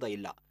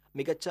വിഭാഗീയതയില്ല.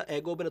 മികച്ച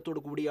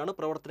ഏകോപനത്തോടു കൂടിയാണ്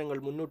പ്രവർത്തനങ്ങൾ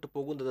മുന്നോട്ട്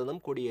പോകുന്നതെന്നും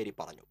കോടിയേരി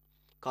പറഞ്ഞു.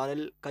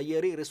 കാനൽ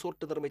കയ്യേറി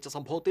റിസോർട്ട് നിർമ്മിച്ച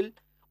സംഭവത്തിൽ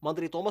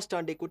മന്ത്രി തോമസ്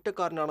ചാണ്ടി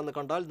കുറ്റക്കാരനാണെന്ന്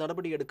കണ്ടാൽ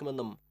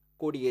നടപടിയെടുക്കുമെന്നും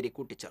കോടിയേരി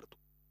കൂട്ടിച്ചേർത്തു.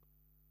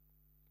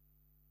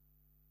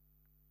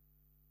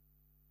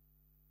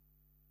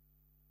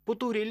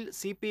 പുത്തൂരിൽ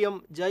CPM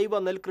ജൈവ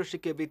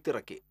നെൽകൃഷിക്ക്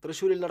വിത്തിറക്കി.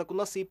 തൃശൂരിൽ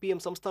നടക്കുന്ന CPM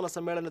സംസ്ഥാന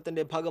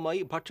സമ്മേളനത്തിന്റെ ഭാഗമായി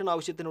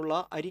ഭക്ഷണാവശ്യത്തിനുള്ള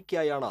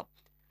അരിക്കായാണ്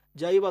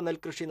ജൈവ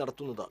നെൽകൃഷി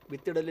നടത്തുന്നത്.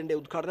 വിത്തിടലിന്റെ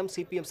ഉദ്ഘാടനം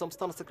CPM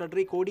സംസ്ഥാന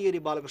സെക്രട്ടറി കോടിയേരി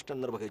ബാലകൃഷ്ണൻ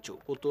നിർവഹിച്ചു.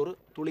 പുത്തൂർ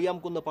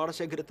തുളിയാംകുന്ന്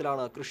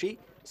പാടശേഖരത്തിലാണ് കൃഷി.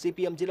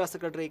 CPM ജില്ലാ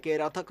secretary K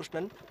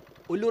Radhakrishnan,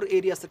 Ulloor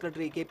area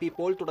secretary KP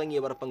Paul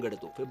തുടങ്ങിയവർ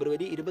പങ്കെടുത്തു.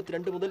 ഫെബ്രുവരി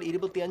 22 മുതൽ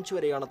 25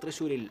 വരെയാണ്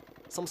തൃശൂരിൽ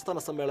സംസ്ഥാന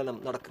സമ്മേളനം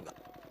നടക്കുക.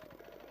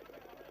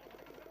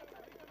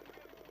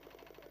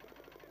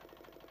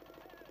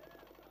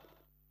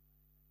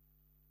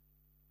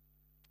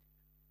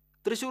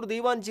 തൃശൂർ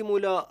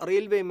ദീവാൻജിമൂല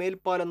റെയിൽവേ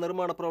മേൽപ്പാല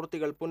നിർമ്മാണ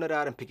പ്രവൃത്തികൾ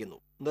പുനരാരംഭിക്കുന്നു.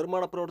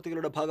 നിർമ്മാണ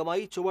പ്രവൃത്തികളുടെ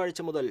ഭാഗമായി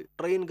ചൊവ്വാഴ്ച മുതൽ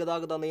ട്രെയിൻ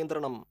ഗതാഗത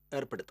നിയന്ത്രണം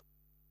ഏർപ്പെടുത്തും.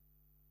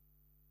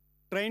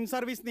 ട്രെയിൻ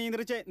സർവീസ്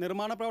നിയന്ത്രിച്ച്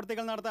നിർമ്മാണ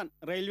പ്രവൃത്തികൾ നടത്താൻ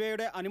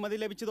റെയിൽവേയുടെ അനുമതി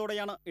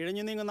ലഭിച്ചതോടെയാണ്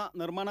ഇഴഞ്ഞു നീങ്ങുന്ന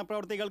നിർമ്മാണ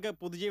പ്രവൃത്തികൾക്ക്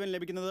പുതുജീവൻ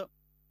ലഭിക്കുന്നത്.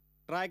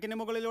 ട്രാക്കിന്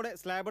മുകളിലൂടെ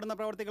സ്ലാബിടുന്ന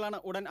പ്രവൃത്തികളാണ്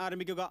ഉടൻ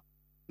ആരംഭിക്കുക.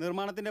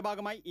 നിർമ്മാണത്തിന്റെ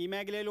ഭാഗമായി ഈ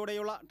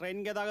മേഖലയിലൂടെയുള്ള ട്രെയിൻ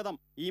ഗതാഗതം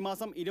ഈ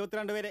മാസം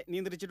 22 വരെ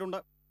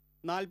നിയന്ത്രിച്ചിട്ടുണ്ട്.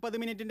 40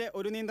 മിനിറ്റിന്റെ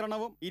ഒരു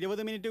നിയന്ത്രണവും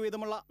 20 മിനിറ്റ്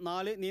വീതമുള്ള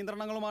 4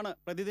 നിയന്ത്രണങ്ങളുമാണ്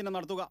പ്രതിദിനം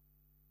നടത്തുക.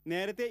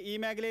 നേരത്തെ ഈ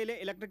മേഖലയിലെ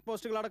ഇലക്ട്രിക്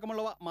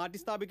പോസ്റ്റുകളടക്കമുള്ളവ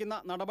മാറ്റിസ്ഥാപിക്കുന്ന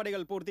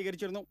നടപടികൾ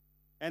പൂർത്തീകരിച്ചിരുന്നു.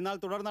 എന്നാൽ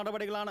തുടർ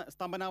നടപടികളാണ്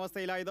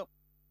സ്തംഭനാവസ്ഥയിലായത്.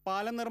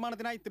 പാലം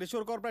നിർമ്മാണത്തിനായി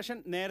തൃശൂർ കോർപ്പറേഷൻ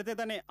നേരത്തെ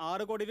തന്നെ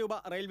 6 കോടി രൂപ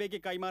റെയിൽവേക്ക്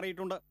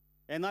കൈമാറിയിട്ടുണ്ട്.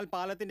 എന്നാൽ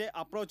പാലത്തിന്റെ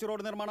അപ്രോച്ച്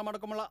റോഡ്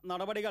നിർമ്മാണമടക്കമുള്ള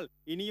നടപടികൾ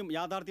ഇനിയും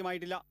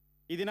യാഥാർത്ഥ്യമായിട്ടില്ല.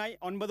 ഇതിനായി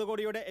 9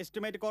 കോടിയുടെ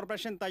എസ്റ്റിമേറ്റ്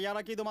കോർപ്പറേഷൻ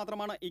തയ്യാറാക്കിയത്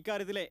മാത്രമാണ്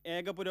ഇക്കാര്യത്തിലെ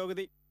ഏക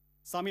പുരോഗതി.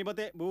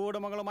 സമീപത്തെ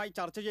ഭൂവുടമകളുമായി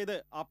ചർച്ച ചെയ്ത്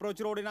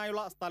അപ്രോച്ച്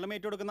റോഡിനായുള്ള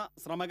സ്ഥലമേറ്റെടുക്കുന്ന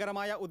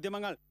ശ്രമകരമായ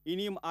ഉദ്യമങ്ങൾ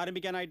ഇനിയും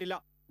ആരംഭിക്കാനായിട്ടില്ല.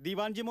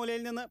 ദിവാൻജി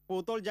മൂലയിൽ നിന്ന്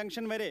പൂത്തോൾ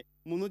ജംഗ്ഷൻ വരെ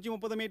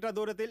 330 മീറ്റർ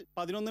ദൂരത്തിൽ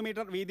 11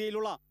 മീറ്റർ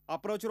വീതിയിലുള്ള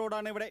അപ്രോച്ച്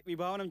റോഡാണ് ഇവിടെ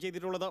വിഭാവനം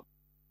ചെയ്തിട്ടുള്ളത്.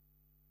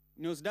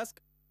 News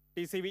desk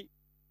TCV.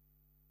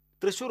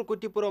 Thrissur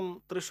Kuttippuram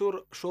Thrissur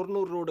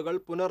Shoranur റോഡുകൾ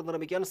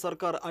പുനർനിർമ്മിക്കാൻ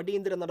സർക്കാർ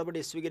അടിയന്തര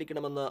നടപടി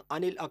സ്വീകരിക്കണമെന്ന്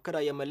അനിൽ അക്കര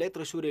MLA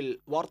തൃശൂരിൽ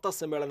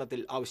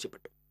വാർത്താസമ്മേളനത്തിൽ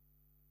ആവശ്യപ്പെട്ടു.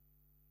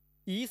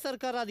 ഈ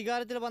സർക്കാർ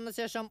അധികാരത്തിൽ വന്ന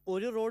ശേഷം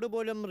ഒരു റോഡ്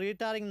പോലും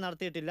റീടാറിംഗ്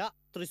നടത്തിയിട്ടില്ല.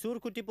 തൃശൂർ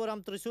കുറ്റിപ്പുറം,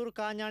 തൃശൂർ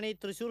കാഞ്ഞാണി,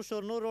 തൃശൂർ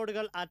ഷൊർണൂർ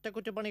റോഡുകൾ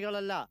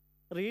അറ്റകുറ്റപ്പണികളല്ല,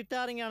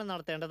 റീടാറിംഗ് ആണ്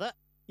നടത്തേണ്ടത്.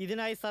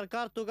 ഇതിനായി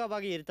സർക്കാർ തുക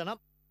വകയിരുത്തണം.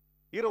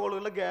 ഈ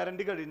റോഡുകളുടെ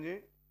ഗ്യാരണ്ടി കഴിഞ്ഞ്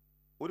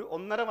ഒരു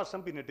 1.5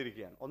 വർഷം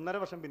പിന്നിട്ടിരിക്കുകയാണ്.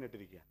 1.5 വർഷം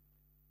പിന്നിട്ടിരിക്കുകയാണ്.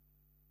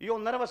 ഈ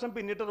 1.5 വർഷം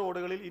പിന്നിട്ട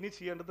റോഡുകളിൽ ഇനി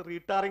ചെയ്യേണ്ടത്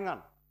റീടാറിംഗ്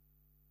ആണ്.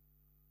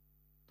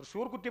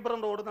 തൃശൂർ കുറ്റിപ്പുറം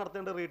റോഡ്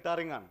നടത്തേണ്ടത്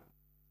റീടാറിംഗ് ആണ്.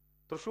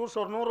 തൃശൂർ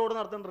ഷൊർണൂർ റോഡ്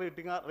നടത്തേണ്ടത്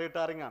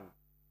റീടാറിംഗ് ആണ്.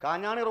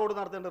 കാഞ്ഞാണി റോഡ്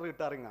നടത്തേണ്ടത്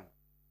റീടാറിംഗ് ആണ്.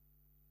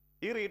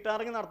 ഈ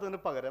റീടാറിംഗ് നടത്തുന്നതിന്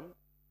പകരം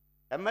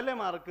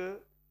MLA-മാർക്ക്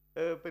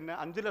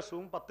 5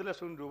 ലക്ഷവും 10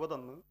 ലക്ഷവും രൂപ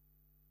തന്ന്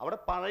അവിടെ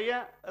പഴയ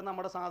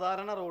നമ്മുടെ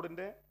സാധാരണ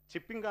റോഡിൻ്റെ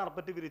ചിപ്പിംഗ്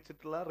കാർപ്പറ്റ്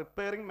വിരിച്ചിട്ടുള്ള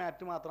റിപ്പയറിംഗ്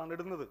മാറ്റ് മാത്രമാണ്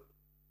ഇടുന്നത്.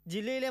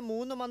 ജില്ലയിലെ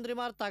 3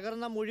 മന്ത്രിമാർ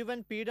തകർന്ന മുഴുവൻ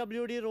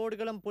PWD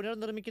റോഡുകളും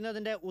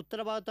പുനർനിർമ്മിക്കുന്നതിന്റെ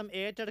ഉത്തരവാദിത്തം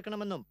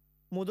ഏറ്റെടുക്കണമെന്നും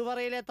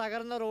മുതുവറയിലെ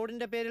തകർന്ന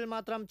റോഡിന്റെ പേരിൽ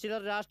മാത്രം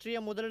ചിലർ രാഷ്ട്രീയ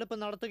മുതലെടുപ്പ്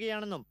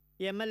നടത്തുകയാണെന്നും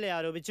MLA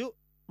ആരോപിച്ചു.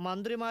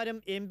 മന്ത്രിമാരും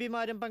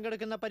MP-മാരും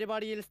പങ്കെടുക്കുന്ന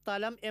പരിപാടിയിൽ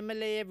സ്ഥലം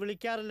MLA-യെ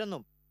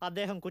വിളിക്കാറില്ലെന്നും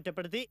അദ്ദേഹം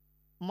കുറ്റപ്പെടുത്തി.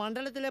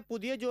 മണ്ഡലത്തിലെ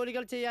പുതിയ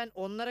ജോലികൾ ചെയ്യാൻ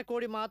 1.5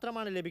 കോടി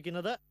മാത്രമാണ്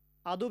ലഭിക്കുന്നത്.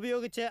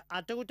 അതുപയോഗിച്ച്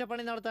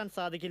അറ്റകുറ്റപ്പണി നടത്താൻ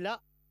സാധിക്കില്ല.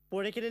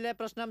 പുഴയ്ക്കലിലെ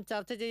പ്രശ്നം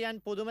ചർച്ച ചെയ്യാൻ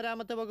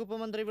പൊതുമരാമത്ത് വകുപ്പ്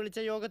മന്ത്രി വിളിച്ച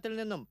യോഗത്തിൽ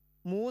നിന്നും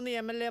 3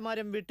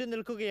 MLA-മാരും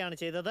വിട്ടുനിൽക്കുകയാണ്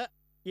ചെയ്തത്.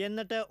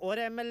 എന്നിട്ട്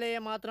ഒരു MLA-യെ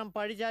മാത്രം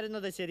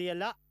പഴിചാരുന്നത്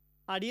ശരിയല്ല.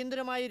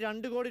 അടിയന്തരമായി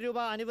 2 കോടി രൂപ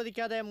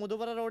അനുവദിക്കാതെ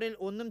മുതുവറ റോഡിൽ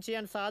ഒന്നും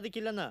ചെയ്യാൻ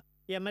സാധിക്കില്ലെന്ന്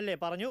MLA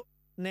പറഞ്ഞു.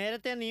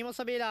 നേരത്തെ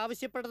നിയമസഭയിൽ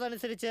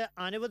ആവശ്യപ്പെട്ടതനുസരിച്ച്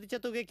അനുവദിച്ച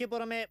തുകയ്ക്ക്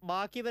പുറമെ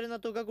ബാക്കി വരുന്ന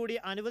തുക കൂടി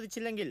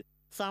അനുവദിച്ചില്ലെങ്കിൽ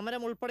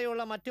സമരം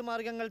ഉൾപ്പെടെയുള്ള മറ്റു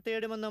മാർഗങ്ങൾ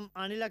തേടുമെന്നും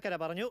അനിലക്കര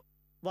പറഞ്ഞു.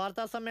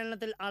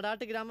 വാർത്താസമ്മേളനത്തിൽ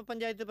അടാട്ട്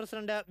ഗ്രാമപഞ്ചായത്ത്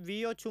പ്രസിഡന്റ്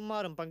VO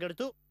ചുമ്മാറും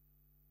പങ്കെടുത്തു.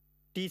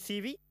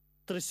 TCV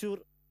തൃശൂർ.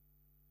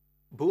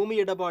 ഭൂമി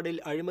ഇടപാടിൽ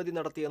അഴിമതി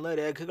നടത്തിയെന്ന്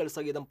രേഖകൾ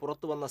സഹിതം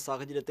പുറത്തുവന്ന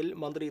സാഹചര്യത്തിൽ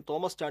മന്ത്രി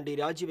തോമസ് ചാണ്ടി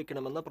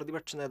രാജിവെക്കണമെന്ന്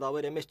പ്രതിപക്ഷ നേതാവ്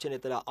രമേശ്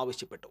ചെന്നിത്തല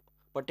ആവശ്യപ്പെട്ടു.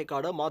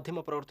 പട്ടിക്കാട്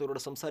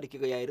മാധ്യമപ്രവർത്തകരോട്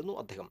സംസാരിക്കുകയായിരുന്നു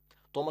അദ്ദേഹം.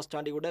 തോമസ്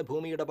ചാണ്ടിയുടെ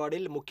ഭൂമി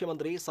ഇടപാടിൽ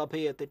മുഖ്യമന്ത്രി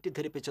സഭയെ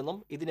തെറ്റിദ്ധരിപ്പിച്ചെന്നും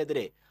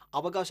ഇതിനെതിരെ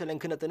അവകാശ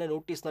ലംഘനത്തിന്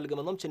നോട്ടീസ്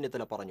നൽകുമെന്നും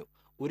ചെന്നിത്തല പറഞ്ഞു.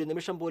 ഒരു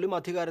നിമിഷം പോലും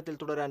അധികാരത്തിൽ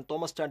തുടരാൻ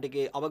തോമസ്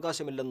ചാണ്ടിക്ക്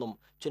അവകാശമില്ലെന്നും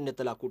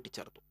ചെന്നിത്തല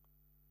കൂട്ടിച്ചേർത്തു.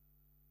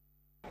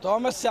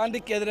 തോമസ്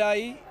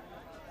ചാണ്ടിക്കെതിരായി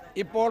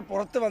ഇപ്പോൾ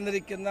പുറത്തു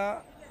വന്നിരിക്കുന്ന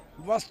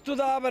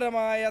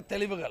വസ്തുതാപരമായ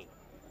തെളിവുകൾ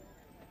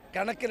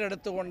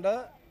കണക്കിലെടുത്തുകൊണ്ട്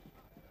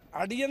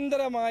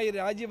അടിയന്തരമായി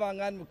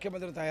രാജിവാങ്ങാൻ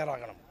മുഖ്യമന്ത്രി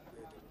തയ്യാറാകണം.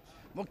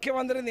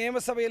 മുഖ്യമന്ത്രി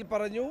നിയമസഭയിൽ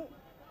പറഞ്ഞു,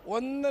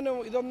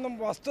 ഇതൊന്നും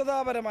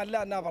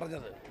വസ്തുതാപരമല്ല എന്നാ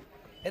പറഞ്ഞത്.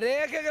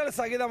 രേഖകൾ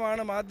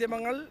സഹിതമാണ്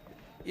മാധ്യമങ്ങൾ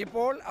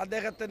ഇപ്പോൾ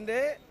അദ്ദേഹത്തിൻ്റെ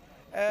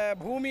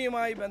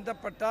ഭൂമിയുമായി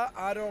ബന്ധപ്പെട്ട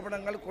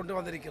ആരോപണങ്ങൾ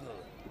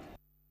കൊണ്ടുവന്നിരിക്കുന്നത്.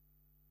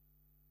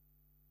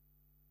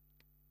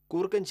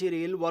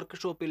 കൂർക്കഞ്ചേരിയിൽ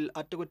വർക്ക്ഷോപ്പിൽ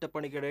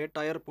അറ്റകുറ്റപ്പണിക്കിടെ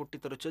ടയർ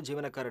പൊട്ടിത്തെറിച്ച്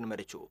ജീവനക്കാരൻ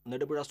മരിച്ചു.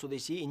 നെടുപുഴ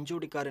സ്വദേശി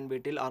ഇഞ്ചോടിക്കാരൻ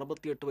വീട്ടിൽ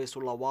 68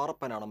 വയസ്സുള്ള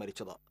വാറപ്പനാണ്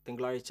മരിച്ചത്.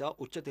 തിങ്കളാഴ്ച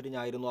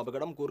ഉച്ചതിരിഞ്ഞായിരുന്നു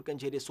അപകടം.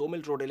 കൂർക്കഞ്ചേരി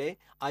സോമിൽ റോഡിലെ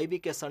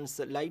IVK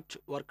സൺസ്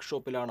ലൈറ്റ്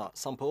വർക്ക്ഷോപ്പിലാണ്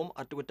സംഭവം.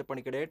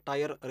 അറ്റകുറ്റപ്പണിക്കിടെ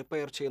ടയർ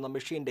റിപ്പയർ ചെയ്യുന്ന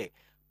മെഷീന്റെ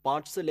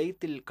പാർട്സ്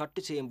ലെയ്ത്തിൽ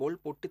കട്ട് ചെയ്യുമ്പോൾ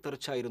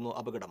പൊട്ടിത്തെറിച്ചായിരുന്നു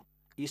അപകടം.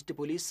 ഈസ്റ്റ്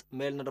പോലീസ്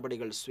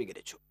മേൽനടപടികൾ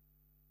സ്വീകരിച്ചു.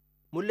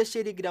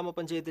 മുല്ലശ്ശേരി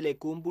ഗ്രാമപഞ്ചായത്തിലെ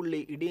കൂമ്പുള്ളി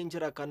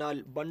ഇടിയഞ്ചിറ കനാൽ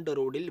ബണ്ട്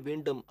റോഡിൽ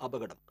വീണ്ടും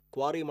അപകടം.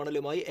 ക്വാറി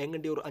മണലുമായി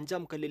എങ്ങണ്ടിയൂർ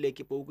 5-ാം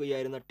കല്ലിലേക്ക്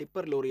പോകുകയായിരുന്ന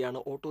ടിപ്പർ ലോറിയാണ്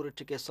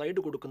ഓട്ടോറിക്ഷയ്ക്ക്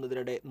സൈഡ്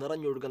കൊടുക്കുന്നതിനിടെ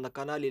നിറഞ്ഞൊഴുകുന്ന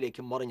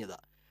കനാലിലേക്ക് മറിഞ്ഞത്.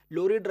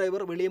 ലോറി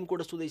ഡ്രൈവർ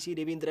വെളിയംകോട് സ്വദേശി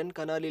രവീന്ദ്രൻ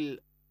കനാലിൽ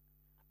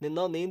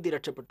നിന്ന് നീന്തി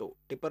രക്ഷപ്പെട്ടു.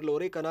 ടിപ്പർ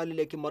ലോറി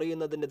കനാലിലേക്ക്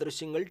മറിയുന്നതിന്റെ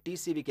ദൃശ്യങ്ങൾ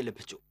TCVക്ക്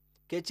ലഭിച്ചു.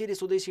 കേച്ചേരി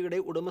സ്വദേശിയുടെ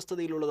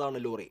ഉടമസ്ഥതയിലുള്ളതാണ്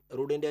ലോറി.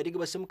 റോഡിന്റെ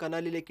അരികുവശം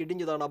കനാലിലേക്ക്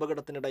ഇടിഞ്ഞതാണ്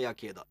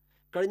അപകടത്തിനിടയാക്കിയത്.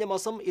 കഴിഞ്ഞ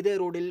മാസം ഇതേ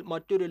റോഡിൽ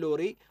മറ്റൊരു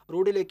ലോറി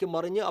റോഡിലേക്ക്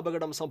മറിഞ്ഞ്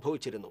അപകടം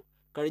സംഭവിച്ചിരുന്നു.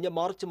 കഴിഞ്ഞ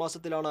മാർച്ച്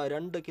മാസത്തിലാണ്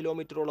 2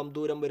 കിലോമീറ്ററോളം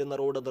ദൂരം വരുന്ന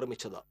റോഡ്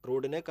നിർമ്മിച്ചത്.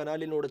 റോഡിന്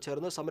കനാലിനോട്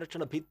ചേർന്ന്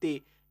സംരക്ഷണ ഭിത്തി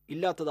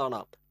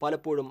ഇല്ലാത്തതാണ്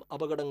പലപ്പോഴും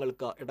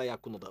അപകടങ്ങൾക്ക്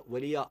ഇടയാക്കുന്നത്.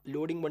 വലിയ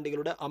ലോഡിംഗ്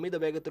വണ്ടികളുടെ അമിത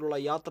വേഗത്തിലുള്ള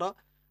യാത്ര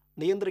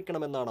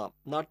നിയന്ത്രിക്കണമെന്നാണ്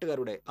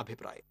നാട്ടുകാരുടെ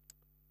അഭിപ്രായം.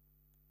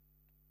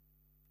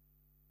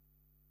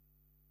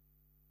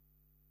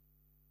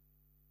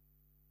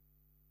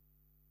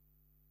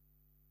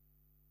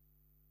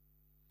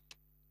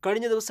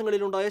 കഴിഞ്ഞ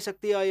ദിവസങ്ങളിലുണ്ടായ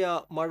ശക്തിയായ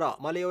മഴ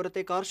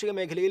മലയോരത്തെ കാർഷിക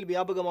മേഖലയിൽ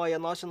വ്യാപകമായ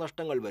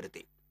നാശനഷ്ടങ്ങൾ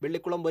വരുത്തി.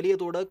 വെള്ളിക്കുളം വലിയ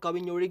തോട്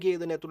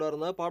കവിഞ്ഞൊഴുകിയതിനെ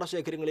തുടർന്ന്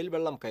പാടശേഖരങ്ങളിൽ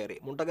വെള്ളം കയറി.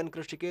 മുണ്ടകൻ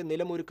കൃഷിക്ക്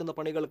നിലമൊരുക്കുന്ന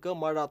പണികൾക്ക്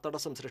മഴ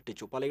തടസ്സം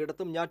സൃഷ്ടിച്ചു.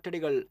 പലയിടത്തും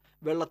ഞാറ്റടികൾ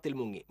വെള്ളത്തിൽ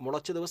മുങ്ങി.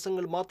 മുളച്ച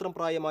ദിവസങ്ങൾ മാത്രം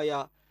പ്രായമായ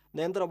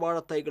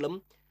നേന്ത്രവാഴത്തൈകളും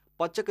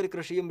പച്ചക്കറി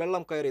കൃഷിയും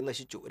വെള്ളം കയറി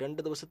നശിച്ചു.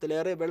 2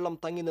 ദിവസത്തിലേറെ വെള്ളം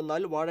തങ്ങി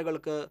നിന്നാൽ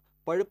വാഴകൾക്ക്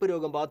പഴുപ്പ്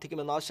രോഗം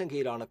ബാധിക്കുമെന്ന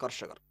ആശങ്കയിലാണ്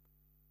കർഷകർ.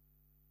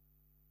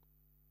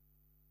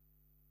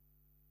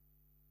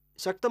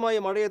 ശക്തമായ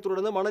മഴയെ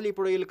തുടർന്ന് മണലി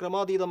പുഴയിൽ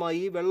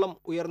ക്രമാതീതമായി വെള്ളം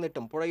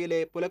ഉയർന്നിട്ടും പുഴയിലെ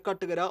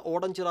പുലക്കാട്ടുകര,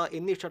 ഓടഞ്ചിറ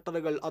എന്നീ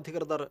ഷട്ടറുകൾ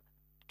അധികൃതർ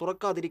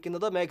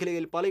തുറക്കാതിരിക്കുന്നത്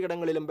മേഖലയിൽ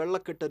പലയിടങ്ങളിലും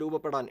വെള്ളക്കെട്ട്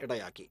രൂപപ്പെടാൻ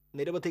ഇടയാക്കി.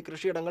 നിരവധി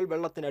കൃഷിയിടങ്ങൾ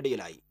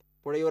വെള്ളത്തിനടിയിലായി.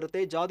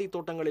 പുഴയോരത്തെ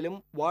ജാതിത്തോട്ടങ്ങളിലും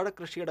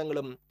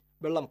വാഴകൃഷിയിടങ്ങളും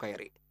വെള്ളം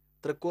കയറി.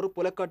 തൃക്കൂർ,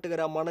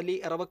 പുലക്കാട്ടുകര, മണലി,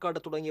 എറവക്കാട്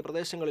തുടങ്ങിയ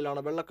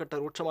പ്രദേശങ്ങളിലാണ് വെള്ളക്കെട്ട്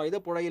രൂക്ഷമായത്.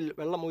 പുഴയിൽ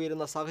വെള്ളം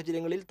ഉയരുന്ന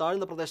സാഹചര്യങ്ങളിൽ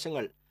താഴ്ന്ന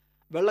പ്രദേശങ്ങൾ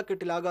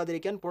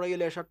വെള്ളക്കെട്ടിലാകാതിരിക്കാൻ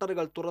പുഴയിലെ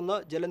ഷട്ടറുകൾ തുറന്ന്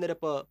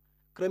ജലനിരപ്പ്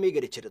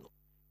ക്രമീകരിച്ചിരുന്നു.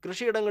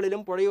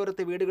 കൃഷിയിടങ്ങളിലും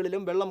പുഴയോരത്തെ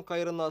വീടുകളിലും വെള്ളം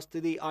കയറുന്ന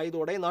സ്ഥിതി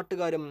ആയതോടെ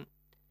നാട്ടുകാരും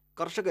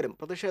കർഷകരും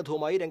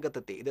പ്രതിഷേധവുമായി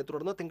രംഗത്തെത്തി. ഇതേ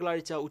തുടർന്ന്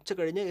തിങ്കളാഴ്ച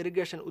ഉച്ചകഴിഞ്ഞ്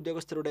ഇറിഗേഷൻ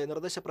ഉദ്യോഗസ്ഥരുടെ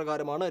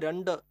നിർദ്ദേശപ്രകാരമാണ്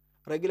 2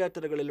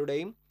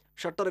 റെഗുലേറ്ററുകളിലൂടെയും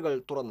ഷട്ടറുകൾ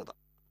തുറന്നത്.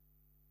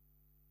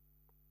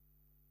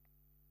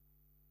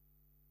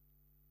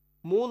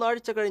 3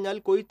 ആഴ്ച കഴിഞ്ഞാൽ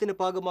കൊയ്ത്തിന്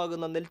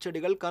പാകമാകുന്ന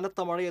നെൽച്ചെടികൾ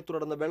കനത്ത മഴയെ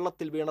തുടർന്ന്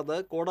വെള്ളത്തിൽ വീണത്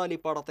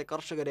കോടാലിപ്പാടത്തെ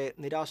കർഷകരെ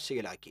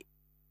നിരാശയിലാക്കി.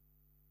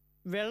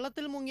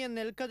 വെള്ളത്തിൽ മുങ്ങിയ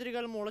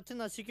നെൽക്കതിരുകൾ മുളച്ച്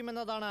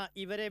നശിക്കുമെന്നതാണ്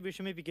ഇവരെ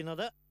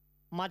വിഷമിപ്പിക്കുന്നത്.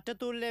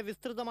 മറ്റത്തൂരിലെ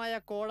വിസ്തൃതമായ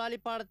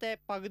കോടാലിപ്പാടത്തെ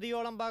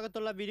പകുതിയോളം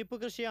ഭാഗത്തുള്ള വിരിപ്പ്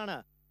കൃഷിയാണ്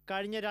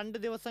കഴിഞ്ഞ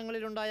 2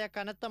 ദിവസങ്ങളിലുണ്ടായ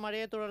കനത്ത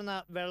മഴയെ തുടർന്ന്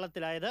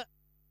വെള്ളത്തിലായത്.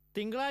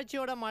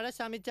 തിങ്കളാഴ്ചയോടെ മഴ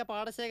ശമിച്ച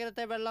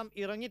പാടശേഖരത്തെ വെള്ളം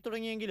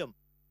ഇറങ്ങിത്തുടങ്ങിയെങ്കിലും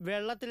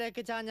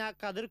വെള്ളത്തിലേക്ക് ചാഞ്ഞ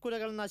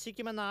കതിർക്കുലകൾ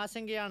നശിക്കുമെന്ന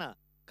ആശങ്കയാണ്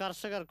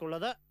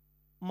കർഷകർക്കുള്ളത്.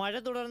 മഴ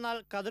തുടർന്നാൽ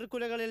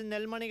കതിർക്കുലകളിൽ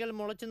നെൽമണികൾ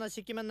മുളച്ചു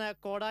നശിക്കുമെന്ന്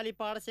കോടാലി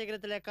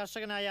പാടശേഖരത്തിലെ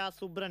കർഷകനായ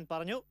സുബ്രൻ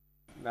പറഞ്ഞു.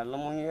 വെള്ളം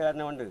മുങ്ങി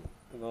കാരണം കൊണ്ട്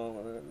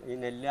ഈ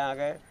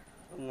നെല്ലാകെ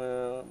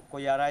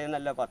കൊയ്യാറായ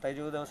നല്ല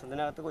 10-20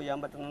 ദിവസത്തിനകത്ത് കൊയ്യാൻ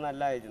പറ്റുന്ന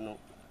നെല്ലായിരുന്നു.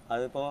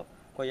 അതിപ്പോൾ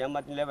കൊയ്യാൻ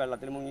പറ്റില്ല,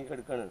 വെള്ളത്തിൽ മുങ്ങി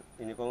കിടക്കുകയാണ്.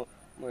 ഇനിയിപ്പോൾ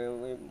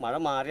മഴ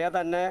മാറിയാൽ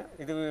തന്നെ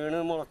ഇത് വീണ്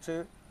മുളച്ച്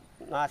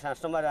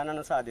നാശനഷ്ടം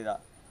വരാനാണ് സാധ്യത.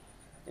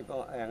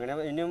 ഇപ്പോൾ എങ്ങനെ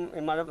ഇനിയും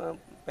മഴ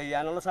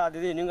പെയ്യാനുള്ള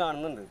സാധ്യത ഇനിയും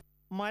കാണുന്നുണ്ട്.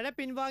 മഴ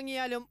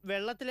പിൻവാങ്ങിയാലും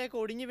വെള്ളത്തിലേക്ക്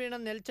ഒടിഞ്ഞു വീണ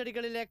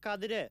നെൽച്ചെടികളിലെ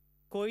കതിര്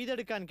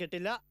കൊയ്തെടുക്കാൻ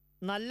കിട്ടില്ല.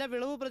 നല്ല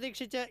വിളവ്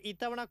പ്രതീക്ഷിച്ച്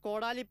ഇത്തവണ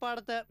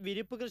കോടാലിപ്പാടത്ത്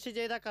വിരിപ്പ് കൃഷി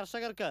ചെയ്ത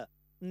കർഷകർക്ക്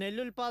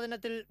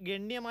നെല്ലുൽപാദനത്തിൽ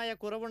ഗണ്യമായ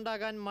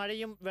കുറവുണ്ടാകാൻ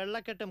മഴയും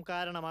വെള്ളക്കെട്ടും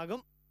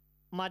കാരണമാകും.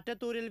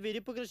 മറ്റത്തൂരിൽ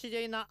വിരിപ്പ് കൃഷി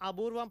ചെയ്യുന്ന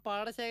അപൂർവം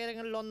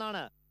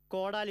പാടശേഖരങ്ങളിലൊന്നാണ്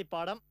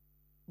കോടാലിപ്പാടം.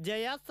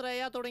 ജയ,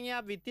 ശ്രേയ തുടങ്ങിയ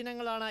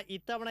വിത്തിനങ്ങളാണ്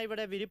ഇത്തവണ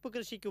ഇവിടെ വിരിപ്പ്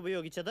കൃഷിക്ക്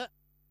ഉപയോഗിച്ചത്.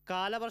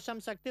 കാലവർഷം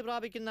ശക്തി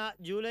പ്രാപിക്കുന്ന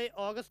ജൂലൈ,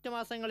 ഓഗസ്റ്റ്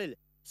മാസങ്ങളിൽ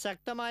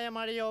ശക്തമായ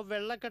മഴയോ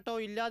വെള്ളക്കെട്ടോ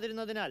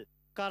ഇല്ലാതിരുന്നതിനാൽ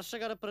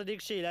കർഷകർ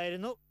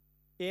പ്രതീക്ഷയിലായിരുന്നു.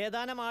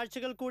 ഏതാനും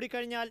ആഴ്ചകൾ കൂടി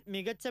കഴിഞ്ഞാൽ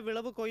മികച്ച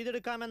വിളവ്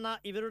കൊയ്തെടുക്കാമെന്ന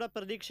ഇവരുടെ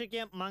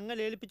പ്രതീക്ഷയ്ക്ക്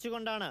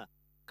മങ്ങലേൽപ്പിച്ചുകൊണ്ടാണ്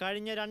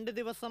കഴിഞ്ഞ 2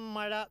 ദിവസം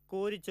മഴ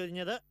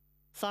കോരിച്ചൊരിഞ്ഞത്.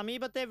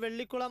 സമീപത്തെ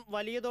വെള്ളിക്കുളം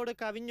വലിയതോട്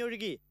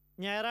കവിഞ്ഞൊഴുകി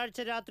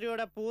ഞായറാഴ്ച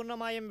രാത്രിയോടെ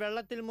പൂർണ്ണമായും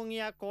വെള്ളത്തിൽ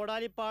മുങ്ങിയ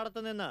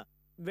കോടാലിപ്പാടത്ത് നിന്ന്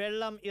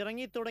വെള്ളം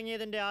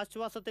ഇറങ്ങിത്തുടങ്ങിയതിന്റെ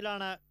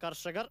ആശ്വാസത്തിലാണ്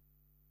കർഷകർ.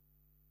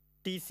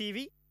 TCV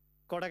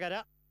കൊടകര.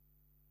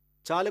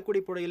 ചാലക്കുടി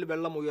പുഴയിൽ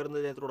വെള്ളം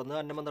ഉയർന്നതിനെ തുടർന്ന്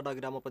അന്നമന്തട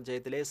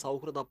ഗ്രാമപഞ്ചായത്തിലെ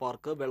സൗഹൃദ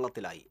പാർക്ക്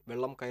വെള്ളത്തിലായി.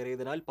 വെള്ളം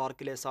കയറിയതിനാൽ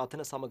പാർക്കിലെ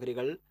സാധന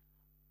സാമഗ്രികൾ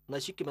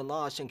നശിക്കുമെന്ന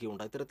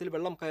ആശങ്കയുണ്ട്. ഇത്തരത്തിൽ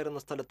വെള്ളം കയറുന്ന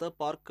സ്ഥലത്ത്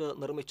പാർക്ക്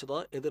നിർമ്മിച്ചത്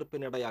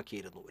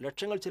എതിർപ്പിനിടയാക്കിയിരുന്നു.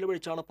 ലക്ഷങ്ങൾ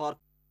ചെലവഴിച്ചാണ്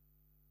പാർക്ക്.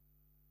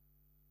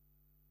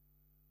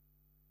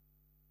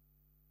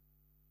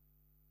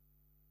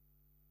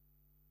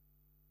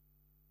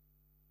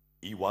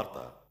 ഈ വാർത്ത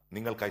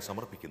നിങ്ങൾക്കായി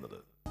സമർപ്പിക്കുന്നത്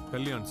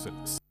കല്യാൺ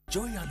സിൽക്സ്,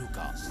 ജോയ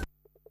ലൂക്കാസ്.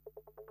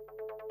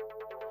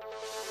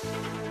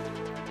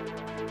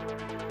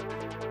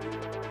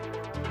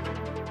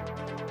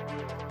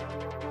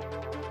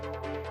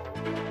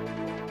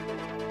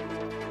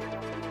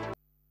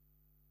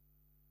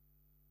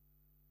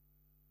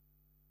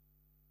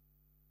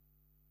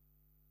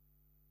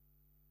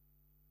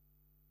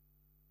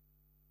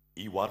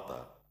 ഈ വാർത്ത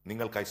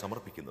നിങ്ങൾക്കായി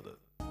സമർപ്പിക്കുന്നത്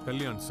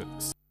കല്യാൺ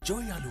സിൽക്സ്,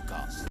 ജോയ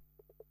ലൂക്കാസ്.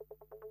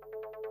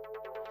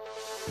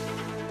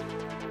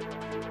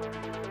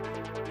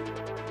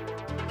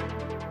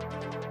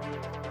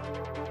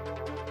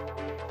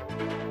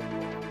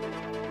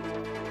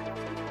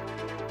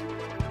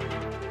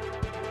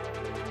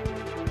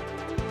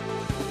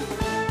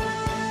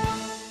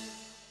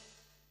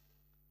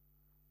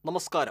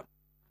 നമസ്കാരം.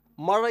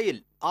 മഴയിൽ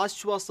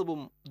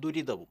ആശ്വാസവും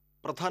ദുരിതവും.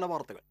 പ്രധാന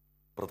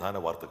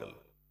വാർത്തകൾ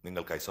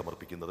നിങ്ങൾക്കായി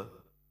സമർപ്പിക്കുന്നത്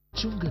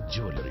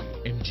ജ്വല്ലറി,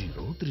 MG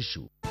റോഡ്,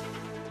 തൃശൂർ.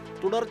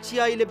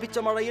 തുടർച്ചയായി ലഭിച്ച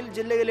മഴയിൽ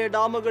ജില്ലയിലെ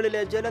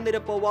ഡാമുകളിലെ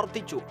ജലനിരപ്പ്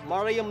വർദ്ധിച്ചു.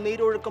 മഴയും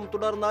നീരൊഴുക്കും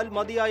തുടർന്നാൽ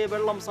മതിയായ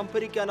വെള്ളം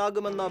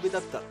സംഭരിക്കാനാകുമെന്ന്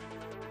വിദഗ്ധർ.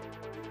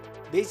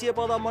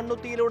 ദേശീയപാത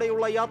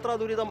മണ്ണുത്തിയിലൂടെയുള്ള യാത്രാ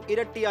ദുരിതം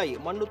ഇരട്ടിയായി.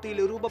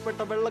 മണ്ണുത്തിയിൽ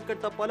രൂപപ്പെട്ട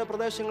വെള്ളക്കെട്ട് പല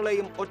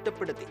പ്രദേശങ്ങളെയും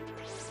ഒറ്റപ്പെടുത്തി.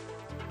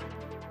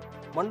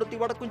 മണ്ണുത്തി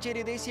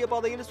വടക്കുംചേരി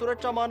ദേശീയപാതയിൽ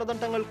സുരക്ഷാ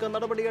മാനദണ്ഡങ്ങൾക്ക്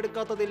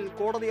നടപടിയെടുക്കാത്തതിൽ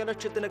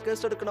കോടതിയലക്ഷ്യത്തിന്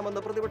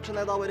കേസെടുക്കണമെന്ന് പ്രതിപക്ഷ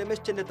നേതാവ്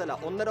രമേശ് ചെന്നിത്തല.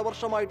 1.5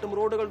 വർഷമായിട്ടും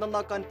റോഡുകൾ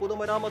നന്നാക്കാൻ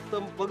പൊതുമരാമത്ത്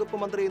വകുപ്പ്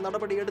മന്ത്രി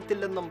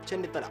നടപടിയെടുത്തില്ലെന്നും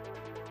ചെന്നിത്തല.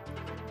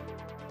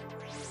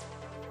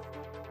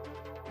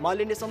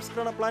 മാലിന്യ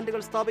സംസ്കരണ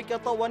പ്ലാന്റുകൾ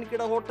സ്ഥാപിക്കാത്ത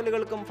വൻകിട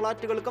ഹോട്ടലുകൾക്കും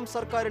ഫ്ളാറ്റുകൾക്കും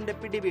സർക്കാരിന്റെ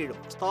പിടിവീഴും.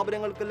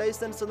 സ്ഥാപനങ്ങൾക്ക്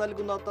ലൈസൻസ്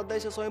നൽകുന്ന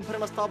തദ്ദേശ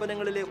സ്വയംഭരണ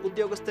സ്ഥാപനങ്ങളിലെ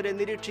ഉദ്യോഗസ്ഥരെ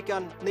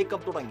നിരീക്ഷിക്കാൻ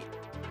നീക്കം തുടങ്ങി.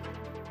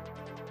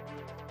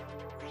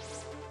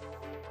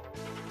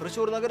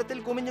 തൃശൂർ നഗരത്തിൽ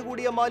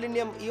കുമിഞ്ഞുകൂടിയ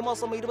മാലിന്യം ഈ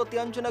മാസം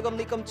 25-നകം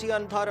നീക്കം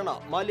ചെയ്യാൻ ധാരണ.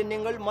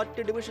 മാലിന്യങ്ങൾ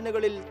മറ്റ്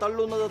ഡിവിഷനുകളിൽ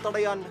തള്ളുന്നത്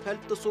തടയാൻ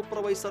ഹെൽത്ത്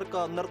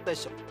സൂപ്പർവൈസർക്ക്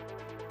നിർദ്ദേശം.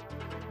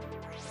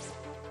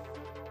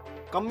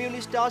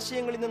 കമ്മ്യൂണിസ്റ്റ്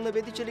ആശയങ്ങളിൽ നിന്ന്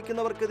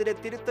വ്യതിചലിക്കുന്നവർക്കെതിരെ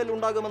തിരുത്തൽ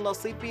ഉണ്ടാകുമെന്ന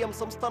CPM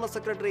സംസ്ഥാന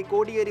സെക്രട്ടറി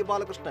കോടിയേരി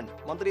ബാലകൃഷ്ണൻ.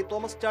 മന്ത്രി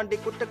തോമസ് ചാണ്ടി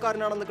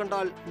കുറ്റക്കാരനാണെന്ന്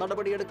കണ്ടാൽ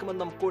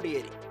നടപടിയെടുക്കുമെന്നും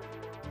കോടിയേരി.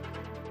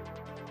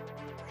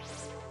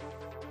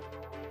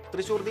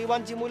 തൃശൂർ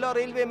ദീവാഞ്ചിമൂല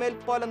റെയിൽവേ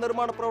മേൽപ്പാല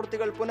നിർമ്മാണ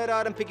പ്രവൃത്തികൾ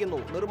പുനരാരംഭിക്കുന്നു.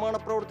 നിർമ്മാണ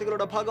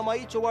പ്രവൃത്തികളുടെ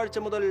ഭാഗമായി ചൊവ്വാഴ്ച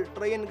മുതൽ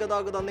ട്രെയിൻ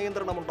ഗതാഗത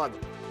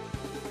നിയന്ത്രണമുണ്ടാകും.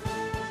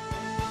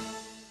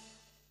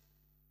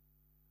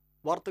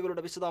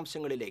 വാർത്തകളുടെ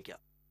വിശദാംശങ്ങളിലേക്ക്.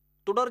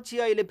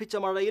 തുടർച്ചയായി ലഭിച്ച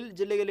മഴയിൽ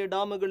ജില്ലയിലെ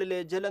ഡാമുകളിലെ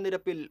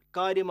ജലനിരപ്പിൽ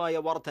കാര്യമായ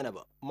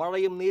വർധനവ്.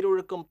 മഴയും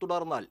നീരൊഴുക്കും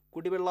തുടർന്നാൽ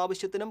കുടിവെള്ള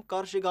ആവശ്യത്തിനും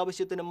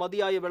കാർഷികാവശ്യത്തിനും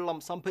മതിയായ വെള്ളം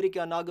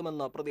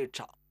സംഭരിക്കാനാകുമെന്ന്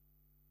പ്രതീക്ഷ.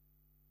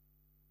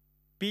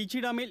 പീച്ചി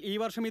ഡാമിൽ ഈ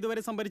വർഷം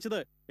ഇതുവരെ സംഭരിച്ചത്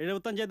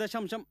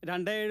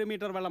 75.27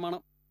 മീറ്റർ വെള്ളമാണ്.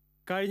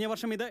 കഴിഞ്ഞ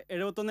വർഷം ഇത്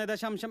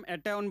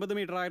 71.89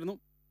 മീറ്റർ ആയിരുന്നു.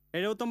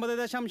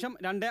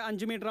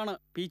 79.25 മീറ്ററാണ്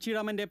പീച്ചി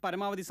ഡാമിന്റെ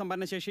പരമാവധി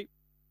സംഭരണശേഷി.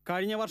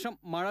 കഴിഞ്ഞ വർഷം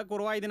മഴ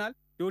കുറവായതിനാൽ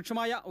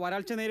രൂക്ഷമായ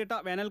വരൾച്ച നേരിട്ട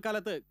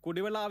വേനൽക്കാലത്ത്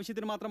കുടിവെള്ള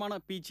ആവശ്യത്തിന് മാത്രമാണ്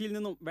പീച്ചിയിൽ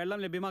നിന്നും വെള്ളം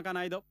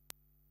ലഭ്യമാക്കാനായത്.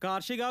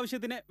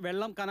 കാർഷികാവശ്യത്തിന്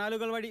വെള്ളം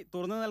കനാലുകൾ വഴി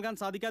തുറന്നു നൽകാൻ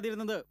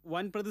സാധിക്കാതിരുന്നത്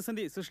വൻ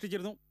പ്രതിസന്ധി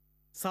സൃഷ്ടിച്ചിരുന്നു.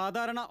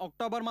 സാധാരണ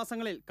ഒക്ടോബർ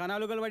മാസങ്ങളിൽ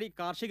കനാലുകൾ വഴി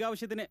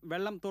കാർഷികാവശ്യത്തിന്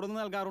വെള്ളം തുറന്നു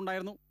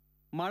നൽകാറുണ്ടായിരുന്നു.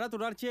 മഴ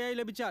തുടർച്ചയായി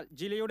ലഭിച്ചാൽ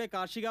ജില്ലയുടെ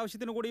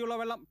കാർഷികാവശ്യത്തിനു കൂടിയുള്ള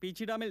വെള്ളം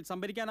പീച്ചി ഡാമിൽ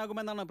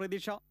സംഭരിക്കാനാകുമെന്നാണ്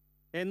പ്രതീക്ഷ.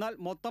 എന്നാൽ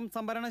മൊത്തം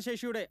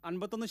സംഭരണശേഷിയുടെ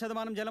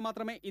 51% ജലം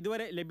മാത്രമേ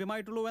ഇതുവരെ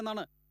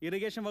ലഭ്യമായിട്ടുള്ളൂവെന്നാണ്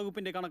ഇറിഗേഷൻ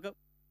വകുപ്പിന്റെ കണക്ക്.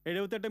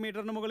 78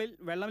 മീറ്ററിന് മുകളിൽ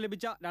വെള്ളം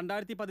ലഭിച്ച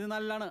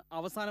 2014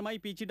 അവസാനമായി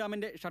പീച്ചി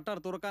ഡാമിന്റെ ഷട്ടർ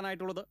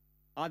തുറക്കാനായിട്ടുള്ളത്.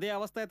 അതേ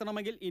അവസ്ഥ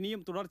എത്തണമെങ്കിൽ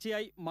ഇനിയും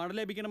തുടർച്ചയായി മഴ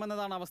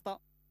ലഭിക്കണമെന്നതാണ് അവസ്ഥ.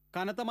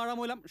 കനത്ത മഴ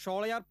മൂലം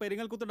ഷോളയാർ,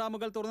 പെരിങ്ങൽകുത്ത്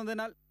ഡാമുകൾ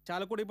തുറന്നതിനാൽ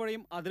ചാലക്കുടി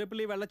പുഴയും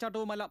അതിരപ്പള്ളി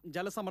വെള്ളച്ചാട്ടവുമെല്ലാം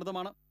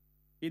ജലസമൃദ്ധമാണ്.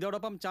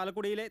 ഇതോടൊപ്പം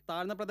ചാലക്കുടിയിലെ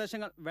താഴ്ന്ന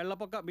പ്രദേശങ്ങൾ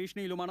വെള്ളപ്പൊക്ക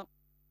ഭീഷണിയിലുമാണ്.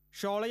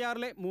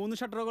 ഷോളയാറിലെ 3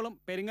 ഷട്ടറുകളും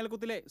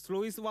പെരിങ്ങൽകുത്തിലെ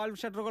സ്ലൂയിസ്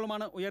വാൽവ്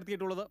ഷട്ടറുകളുമാണ്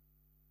ഉയർത്തിയിട്ടുള്ളത്.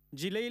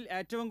 ജില്ലയിൽ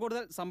ഏറ്റവും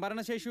കൂടുതൽ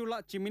സംഭരണശേഷിയുള്ള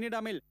ചിമ്മിനി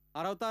ഡാമിൽ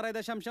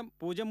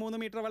 66.03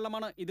 മീറ്റർ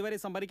വെള്ളമാണ് ഇതുവരെ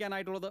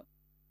സംഭരിക്കാനായിട്ടുള്ളത്.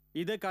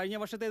 ഇത് കഴിഞ്ഞ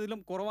വർഷത്തേതിലും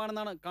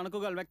കുറവാണെന്നാണ്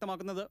കണക്കുകൾ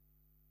വ്യക്തമാക്കുന്നത്.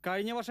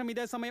 കഴിഞ്ഞ വർഷം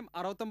ഇതേ സമയം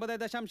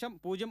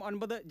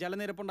 69.09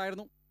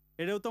 ജലനിരപ്പുണ്ടായിരുന്നു.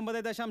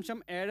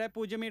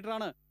 79.70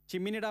 മീറ്ററാണ്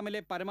ചിമ്മിനി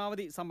ഡാമിലെ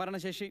പരമാവധി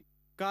സംഭരണശേഷി.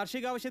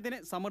 കാർഷികാവശ്യത്തിന്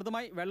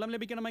സമൃദ്ധമായി വെള്ളം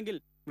ലഭിക്കണമെങ്കിൽ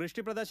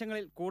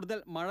വൃഷ്ടിപ്രദേശങ്ങളിൽ കൂടുതൽ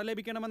മഴ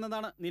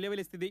ലഭിക്കണമെന്നതാണ്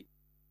നിലവിലെ സ്ഥിതി.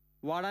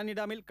 വാഴാനി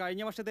ഡാമിൽ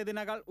കഴിഞ്ഞ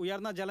വർഷത്തേതിനേക്കാൾ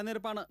ഉയർന്ന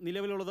ജലനിരപ്പാണ്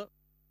നിലവിലുള്ളത്.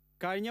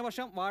 കഴിഞ്ഞ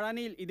വർഷം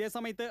വാഴാനിയിൽ ഇതേ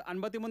സമയത്ത്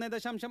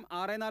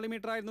 53.64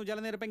 മീറ്ററായിരുന്നു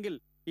ജലനിരപ്പെങ്കിൽ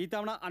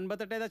ഇത്തവണ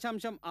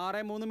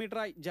 58.63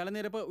 മീറ്ററായി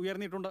ജലനിരപ്പ്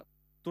ഉയർന്നിട്ടുണ്ട്.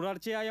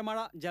 തുടർച്ചയായ മഴ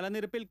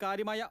ജലനിരപ്പിൽ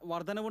കാര്യമായ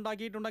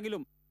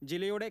വർധനവുണ്ടാക്കിയിട്ടുണ്ടെങ്കിലും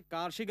ജില്ലയുടെ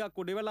കാർഷിക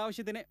കുടിവെള്ള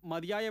ആവശ്യത്തിന്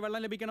മതിയായ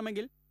വെള്ളം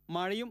ലഭിക്കണമെങ്കിൽ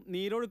മഴയും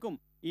നീരൊഴുക്കും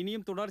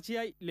ഇനിയും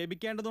തുടർച്ചയായി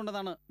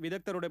ലഭിക്കേണ്ടതുണ്ടെന്നാണ്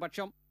വിദഗ്ധരുടെ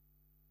പക്ഷം.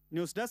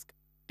 News desk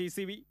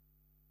TCV.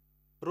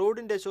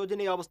 റോഡിന്റെ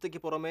ശോചനീയാവസ്ഥയ്ക്ക്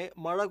പുറമെ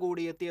മഴ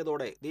കൂടി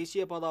എത്തിയതോടെ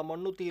ദേശീയപാത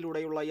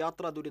മണ്ണുത്തിയിലൂടെയുള്ള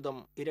യാത്രാ ദുരിതം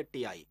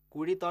ഇരട്ടിയായി.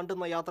 കുഴി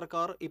താണ്ടുന്ന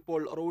യാത്രക്കാർ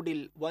ഇപ്പോൾ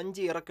റോഡിൽ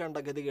വഞ്ചി ഇറക്കേണ്ട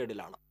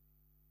ഗതികേടിലാണ്.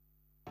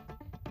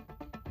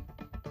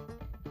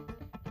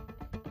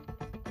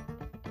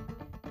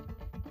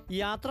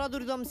 യാത്രാ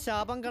ദുരിതം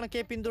ശാപം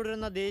കണക്കെ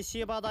പിന്തുടരുന്ന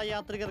ദേശീയപാത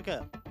യാത്രികർക്ക്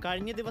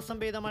കഴിഞ്ഞ ദിവസം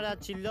പെയ്ത മഴ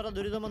ചില്ലറ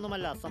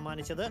ദുരിതമൊന്നുമല്ല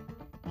സമ്മാനിച്ചത്.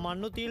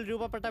 മണ്ണുത്തിയിൽ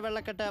രൂപപ്പെട്ട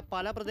വെള്ളക്കെട്ട്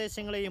പല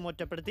പ്രദേശങ്ങളെയും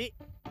ഒറ്റപ്പെടുത്തി.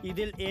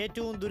 ഇതിൽ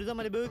ഏറ്റവും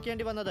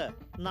ദുരിതമനുഭവിക്കേണ്ടി വന്നത്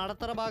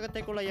നടത്തറ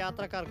ഭാഗത്തേക്കുള്ള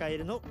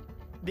യാത്രക്കാർക്കായിരുന്നു.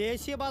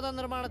 ദേശീയപാത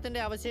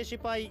നിർമ്മാണത്തിന്റെ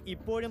അവശേഷിപ്പായി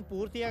ഇപ്പോഴും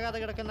പൂർത്തിയാകാതെ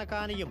കിടക്കുന്ന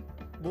കാനിയും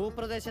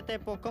ഭൂപ്രദേശത്തെ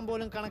പൊക്കം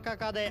പോലും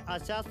കണക്കാക്കാതെ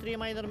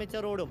അശാസ്ത്രീയമായി നിർമ്മിച്ച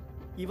റോഡും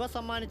ഇവ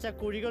സമ്മാനിച്ച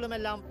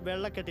കുഴികളുമെല്ലാം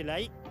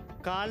വെള്ളക്കെട്ടിലായി.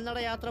 കാൽനട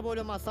യാത്ര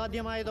പോലും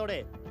അസാധ്യമായതോടെ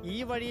ഈ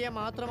വഴിയെ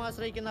മാത്രം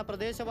ആശ്രയിക്കുന്ന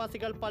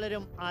പ്രദേശവാസികൾ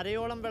പലരും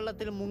അരയോളം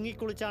വെള്ളത്തിൽ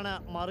മുങ്ങിക്കുളിച്ചാണ്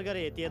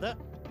മറുകരയെത്തിയത്.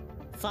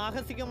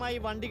 സാഹസികമായി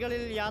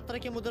വണ്ടികളിൽ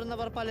യാത്രയ്ക്ക്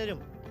മുതിർന്നവർ പലരും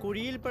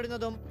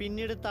കുഴിയിൽപ്പെടുന്നതും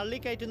പിന്നീട്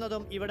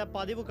തള്ളിക്കയറ്റുന്നതും ഇവിടെ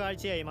പതിവ്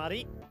കാഴ്ചയായി മാറി.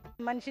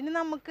 മനുഷ്യന്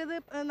നമുക്കിത്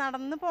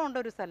നടന്നു പോകേണ്ട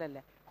ഒരു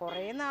സ്ഥലമല്ലേ.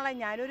 കുറേ നാളായി,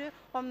 ഞാനൊരു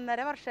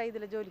 1.5 വർഷമായി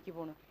ഇതിൽ ജോലിക്ക്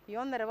പോണു. ഈ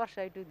 1.5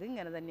 വർഷമായിട്ട് ഇത്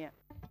ഇങ്ങനെ തന്നെയാണ്.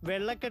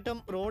 വെള്ളക്കെട്ടും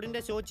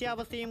റോഡിന്റെ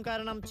ശോച്യാവസ്ഥയും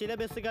കാരണം ചില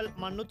ബസ്സുകൾ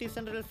മണ്ണുത്തി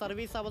സെന്ററിൽ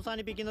സർവീസ്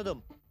അവസാനിപ്പിക്കുന്നതും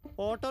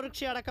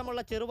ഓട്ടോറിക്ഷ അടക്കമുള്ള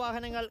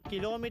ചെറുവാഹനങ്ങൾ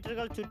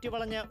കിലോമീറ്ററുകൾ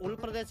ചുറ്റിവളഞ്ഞ്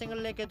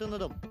ഉൾപ്രദേശങ്ങളിലേക്ക്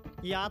എത്തുന്നതും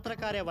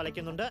യാത്രക്കാരെ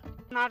വലയ്ക്കുന്നുണ്ട്.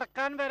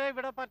 നടക്കാൻ വരെ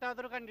ഇവിടെ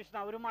പറ്റാത്തൊരു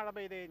കണ്ടീഷനാണ് ഒരു മഴ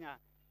പെയ്ത് കഴിഞ്ഞാൽ.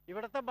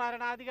 ഇവിടുത്തെ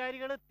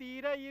ഭരണാധികാരികൾ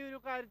തീരെ ഈ ഒരു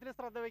കാര്യത്തിൽ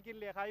ശ്രദ്ധ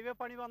വയ്ക്കില്ലേ. ഹൈവേ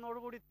പണി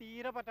വന്നതോടുകൂടി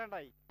തീരെ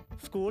പറ്റാണ്ടായി.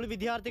 സ്കൂൾ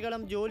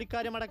വിദ്യാർത്ഥികളും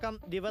ജോലിക്കാരുമടക്കം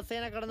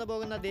ദിവസേന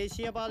കടന്നുപോകുന്ന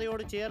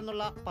ദേശീയപാതയോട്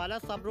ചേർന്നുള്ള പല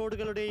സബ്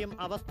റോഡുകളുടെയും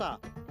അവസ്ഥ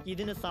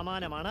ഇതിന്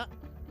സമാനമാണ്.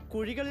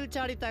 കുഴികളിൽ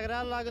ചാടി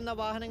തകരാറിലാകുന്ന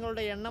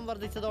വാഹനങ്ങളുടെ എണ്ണം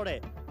വർദ്ധിച്ചതോടെ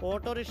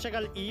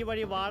ഓട്ടോറിക്ഷകൾ ഈ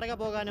വഴി വാടക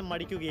പോകാനും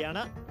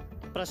മടിക്കുകയാണ്.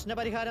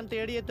 പ്രശ്നപരിഹാരം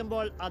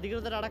തേടിയെത്തുമ്പോൾ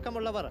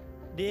അധികൃതരടക്കമുള്ളവർ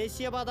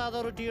ദേശീയപാത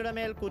അതോറിറ്റിയുടെ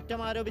മേൽ കുറ്റം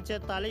ആരോപിച്ച്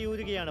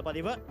തലയൂരുകയാണ്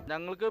പതിവ്.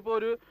 ഞങ്ങൾക്ക് ഇപ്പോൾ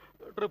ഒരു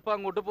ട്രിപ്പ്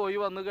അങ്ങോട്ട് പോയി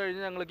വന്നു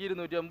കഴിഞ്ഞ് ഞങ്ങൾക്ക്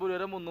 250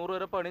 വരെ 300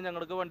 വരെ പണി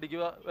ഞങ്ങൾക്ക് വണ്ടിക്ക്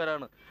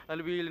വരാണ്.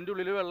 അതിൽ വീലിൻ്റെ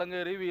ഉള്ളിൽ വെള്ളം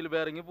കയറി വീൽ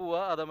ബെയറിങ് പോവുക,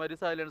 അതേമാതിരി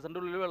സൈലൻസറിൻ്റെ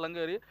ഉള്ളിൽ വെള്ളം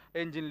കയറി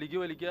എഞ്ചിനിലേക്ക്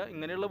വലിക്കുക,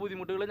 ഇങ്ങനെയുള്ള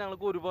ബുദ്ധിമുട്ടുകൾ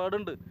ഞങ്ങൾക്ക്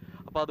ഒരുപാടുണ്ട്.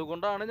 അപ്പോൾ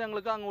അതുകൊണ്ടാണ്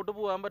ഞങ്ങൾക്ക് അങ്ങോട്ട്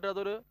പോകാൻ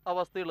പറ്റാത്തൊരു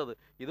അവസ്ഥയുള്ളത്.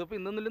 ഇതിപ്പോൾ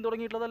ഇന്നൊന്നിലും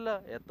തുടങ്ങിയിട്ടുള്ളതല്ല,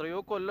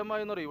 എത്രയോ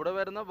കൊല്ലമായെന്ന് പറയും. ഇവിടെ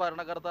വരുന്ന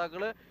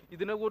ഭരണകർത്താക്കൾ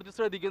ഇതിനെക്കുറിച്ച്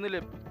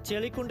ശ്രദ്ധിക്കുന്നില്ല.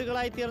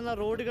 ചെളിക്കുണ്ടുകളായി തീർന്ന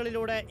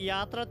റോഡുകളിലൂടെ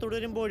യാത്ര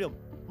തുടരുമ്പോഴും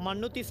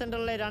മണ്ണുത്തി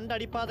സെന്ററിലെ 2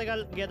 അടിപ്പാതകൾ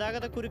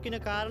ഗതാഗതക്കുരുക്കിന്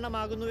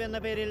കാരണമാകുന്നു എന്ന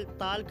പേരിൽ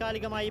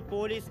താൽക്കാലികമായി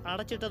പോലീസ്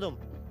അടച്ചിട്ടതും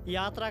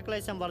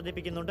യാത്രാക്ലേശം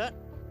വർദ്ധിപ്പിക്കുന്നുണ്ട്.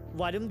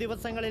 വരും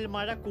ദിവസങ്ങളിൽ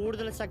മഴ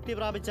കൂടുതൽ ശക്തി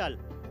പ്രാപിച്ചാൽ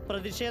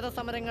പ്രതിഷേധ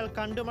സമരങ്ങൾ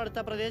കണ്ടുമടുത്ത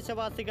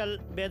പ്രദേശവാസികൾ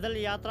ബദൽ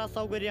യാത്രാ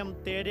സൗകര്യം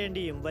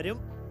തേടേണ്ടിയും വരും.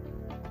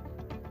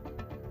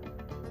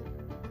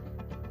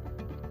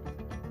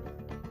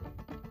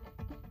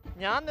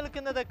 ഞാൻ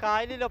നിൽക്കുന്നത്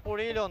കായലിലോ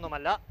പുഴയിലോ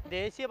ഒന്നുമല്ല.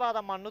 ദേശീയപാത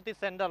മണ്ണുത്തി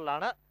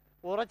സെന്ററിലാണ്.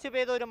 ഉറച്ചു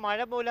പെയ്ത ഒരു മഴ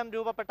മൂലം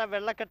രൂപപ്പെട്ട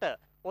വെള്ളക്കെട്ട്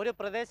ഒരു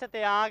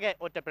പ്രദേശത്തെ ആകെ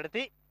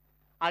ഒറ്റപ്പെടുത്തി.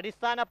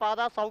 അടിസ്ഥാന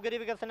പാതാ സൗകര്യ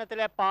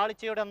വികസനത്തിലെ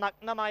പാളിച്ചയുടെ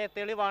നഗ്നമായ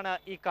തെളിവാണ്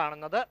ഈ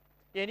കാണുന്നത്.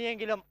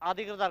 ഇനിയെങ്കിലും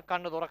അധികൃതർ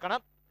കണ്ണു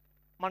തുറക്കണം.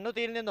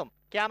 മണ്ണുത്തിയിൽ നിന്നും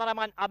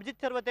ക്യാമറമാൻ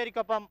അഭിജിത്ത്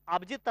ചെറുവത്തേരിക്കൊപ്പം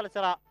അഭിജിത്ത്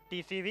തലച്ചിറ,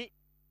 TCV.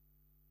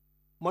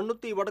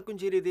 മണ്ണുത്തി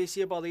വടക്കുംചേരി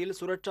ദേശീയപാതയിൽ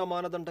സുരക്ഷാ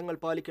മാനദണ്ഡങ്ങൾ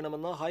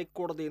പാലിക്കണമെന്ന്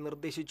ഹൈക്കോടതി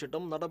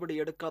നിർദ്ദേശിച്ചിട്ടും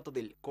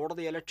നടപടിയെടുക്കാത്തതിൽ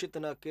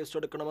കോടതിയലക്ഷ്യത്തിന്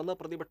കേസെടുക്കണമെന്ന്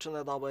പ്രതിപക്ഷ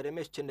നേതാവ്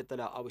രമേശ്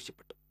ചെന്നിത്തല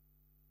ആവശ്യപ്പെട്ടു.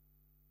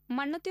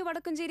 മണ്ണുത്തി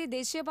വടക്കുംചേരി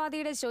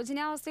ദേശീയപാതയുടെ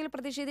ശോചനീയാവസ്ഥയിൽ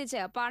പ്രതിഷേധിച്ച്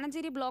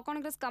പാണഞ്ചേരി ബ്ലോക്ക്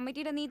കോൺഗ്രസ്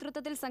കമ്മിറ്റിയുടെ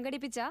നേതൃത്വത്തിൽ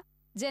സംഘടിപ്പിച്ച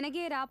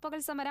ജനകീയ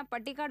രാപ്പകൽ സമരം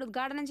പട്ടിക്കാട്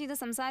ഉദ്ഘാടനം ചെയ്ത്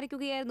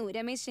സംസാരിക്കുകയായിരുന്നു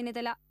രമേശ്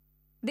ചെന്നിത്തല.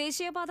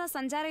 ദേശീയപാത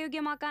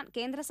സഞ്ചാരയോഗ്യമാക്കാൻ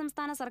കേന്ദ്ര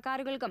സംസ്ഥാന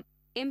സർക്കാരുകൾക്കും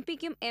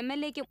MP-ക്കും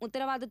MLA-ക്കും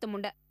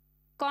ഉത്തരവാദിത്വമുണ്ട്.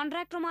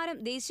 കോൺട്രാക്ടർമാരും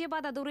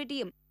ദേശീയപാത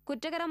അതോറിറ്റിയും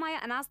കുറ്റകരമായ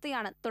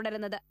അനാസ്ഥയാണ്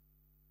തുടരുന്നത്.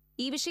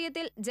 ഈ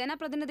വിഷയത്തിൽ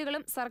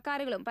ജനപ്രതിനിധികളും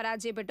സർക്കാരുകളും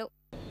പരാജയപ്പെട്ടു.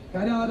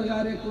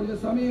 കരാറുകാരെ കൊണ്ട്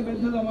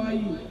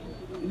സമയബന്ധിതമായി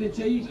ഇത്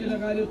ചെയ്യിക്കുന്ന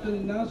കാര്യത്തിൽ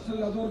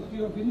നാഷണൽ അതോറിറ്റി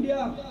ഓഫ് ഇന്ത്യ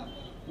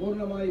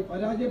പൂർണ്ണമായി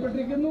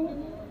പരാജയപ്പെട്ടിരിക്കുന്നു.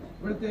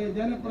 ഇവിടുത്തെ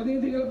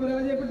ജനപ്രതിനിധികൾ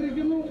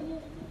പരാജയപ്പെട്ടിരിക്കുന്നു.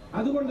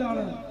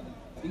 അതുകൊണ്ടാണ്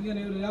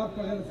ഇങ്ങനെയൊരു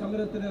രാപ്പകൽ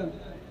സമരത്തിന്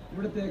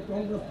ഇവിടുത്തെ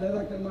കോൺഗ്രസ്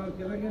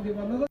നേതാക്കന്മാർക്ക് ഇറങ്ങേണ്ടി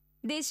വന്നത്.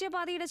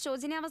 ദേശീയപാതയുടെ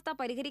ശോചനീയാവസ്ഥ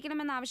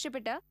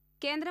പരിഹരിക്കണമെന്നാവശ്യപ്പെട്ട്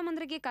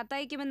കേന്ദ്രമന്ത്രിക്ക്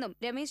കത്തയക്കുമെന്നും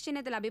രമേശ്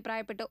ചെന്നിത്തല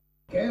അഭിപ്രായപ്പെട്ടു.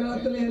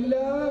 കേരളത്തിലെ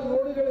എല്ലാ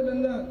റോഡുകളിൽ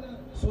നിന്ന്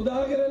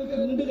സുധാകരൻ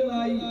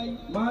കുണ്ടുകളായി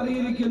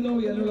മാറിയിരിക്കുന്നു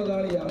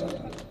എന്നുള്ളതാണ്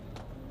യാഥാർത്ഥ്യം.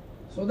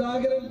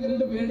 സുധാകരൻ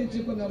കുണ്ട് പേടിച്ച്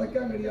ഇപ്പൊ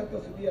നടക്കാൻ കഴിയാത്ത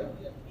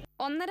സ്ഥിതിയാണ്.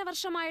 1.5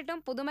 വർഷമായിട്ടും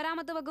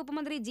പൊതുമരാമത്ത് വകുപ്പ്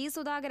മന്ത്രി G.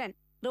 സുധാകരൻ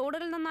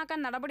റോഡുകൾ നന്നാക്കാൻ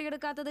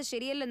നടപടിയെടുക്കാത്തത്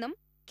ശരിയല്ലെന്നും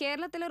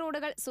കേരളത്തിലെ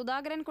റോഡുകൾ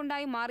സുധാകരൻ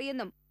കുണ്ടായി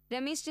മാറിയെന്നും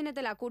രമേശ്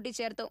ചെന്നിത്തല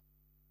കൂട്ടിച്ചേർത്തു.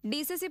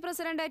 DCC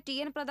പ്രസിഡന്റ്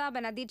TN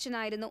പ്രതാപൻ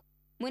അധ്യക്ഷനായിരുന്നു.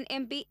 മുൻ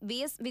MP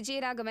VS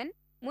വിജയരാഘവൻ,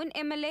 മുൻ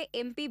MLA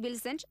MP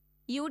വിൽസെന്റ്,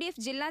 UDF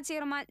ജില്ലാ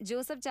ചെയർമാൻ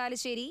ജോസഫ്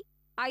ചാലിശ്ശേരി,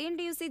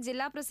 INTUC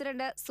ജില്ലാ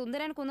പ്രസിഡന്റ്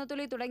സുന്ദരൻ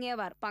കുന്നത്തുള്ളി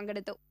തുടങ്ങിയവർ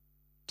പങ്കെടുത്തു.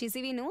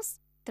 TCV news,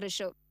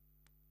 Thrissur.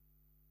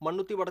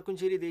 മണ്ണുത്തി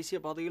വടക്കുംചേരി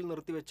ദേശീയപാതയിൽ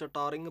നിർത്തിവെച്ച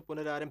ടാറിംഗ്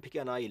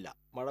പുനരാരംഭിക്കാനായില്ല.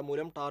 മഴ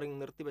മൂലം ടാറിംഗ്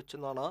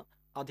നിർത്തിവെച്ചെന്നാണ്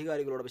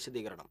അധികാരികളുടെ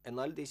വിശദീകരണം.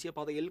 എന്നാൽ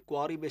ദേശീയപാതയിൽ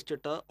ക്വാറി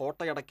വേസ്റ്റിട്ട്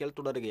ഓട്ടയടയ്ക്കൽ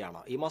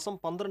തുടരുകയാണ്. ഈ മാസം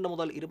 12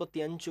 മുതൽ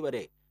 25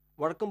 വരെ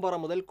വടക്കുംപാറ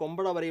മുതൽ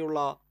കൊമ്പഴ വരെയുള്ള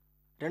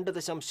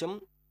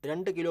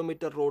 2.2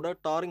 കിലോമീറ്റർ റോഡ്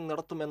ടാറിംഗ്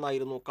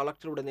നടത്തുമെന്നായിരുന്നു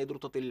കളക്ടറുടെ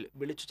നേതൃത്വത്തിൽ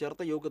വിളിച്ചു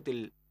ചേർത്ത യോഗത്തിൽ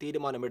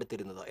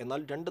തീരുമാനമെടുത്തിരുന്നത്.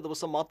 എന്നാൽ 2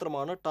 ദിവസം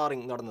മാത്രമാണ്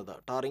ടാറിംഗ് നടന്നത്.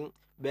 ടാറിംഗ്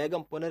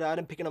വേഗം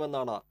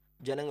പുനരാരംഭിക്കണമെന്നാണ്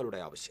ജനങ്ങളുടെ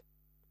ആവശ്യം.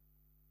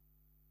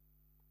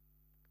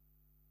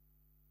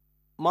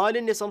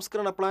 മാലിന്യ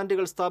സംസ്കരണ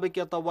പ്ലാന്റുകൾ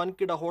സ്ഥാപിക്കാത്ത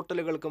വൻകിട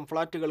ഹോട്ടലുകൾക്കും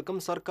ഫ്ളാറ്റുകൾക്കും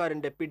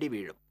സർക്കാരിന്റെ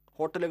പിടിവീഴും.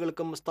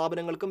 ഹോട്ടലുകൾക്കും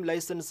സ്ഥാപനങ്ങൾക്കും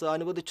ലൈസൻസ്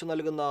അനുവദിച്ചു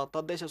നൽകുന്ന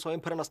തദ്ദേശ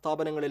സ്വയംഭരണ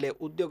സ്ഥാപനങ്ങളിലെ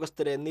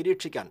ഉദ്യോഗസ്ഥരെ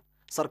നിരീക്ഷിക്കാൻ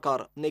സർക്കാർ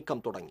നീക്കം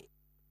തുടങ്ങി.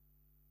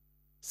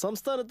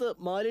 സംസ്ഥാനത്ത്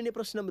മാലിന്യ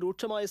പ്രശ്നം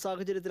രൂക്ഷമായ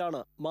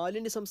സാഹചര്യത്തിലാണ്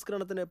മാലിന്യ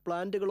സംസ്കരണത്തിന്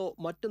പ്ലാന്റുകളോ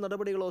മറ്റു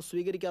നടപടികളോ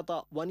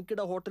സ്വീകരിക്കാത്ത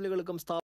വൻകിട ഹോട്ടലുകൾക്കും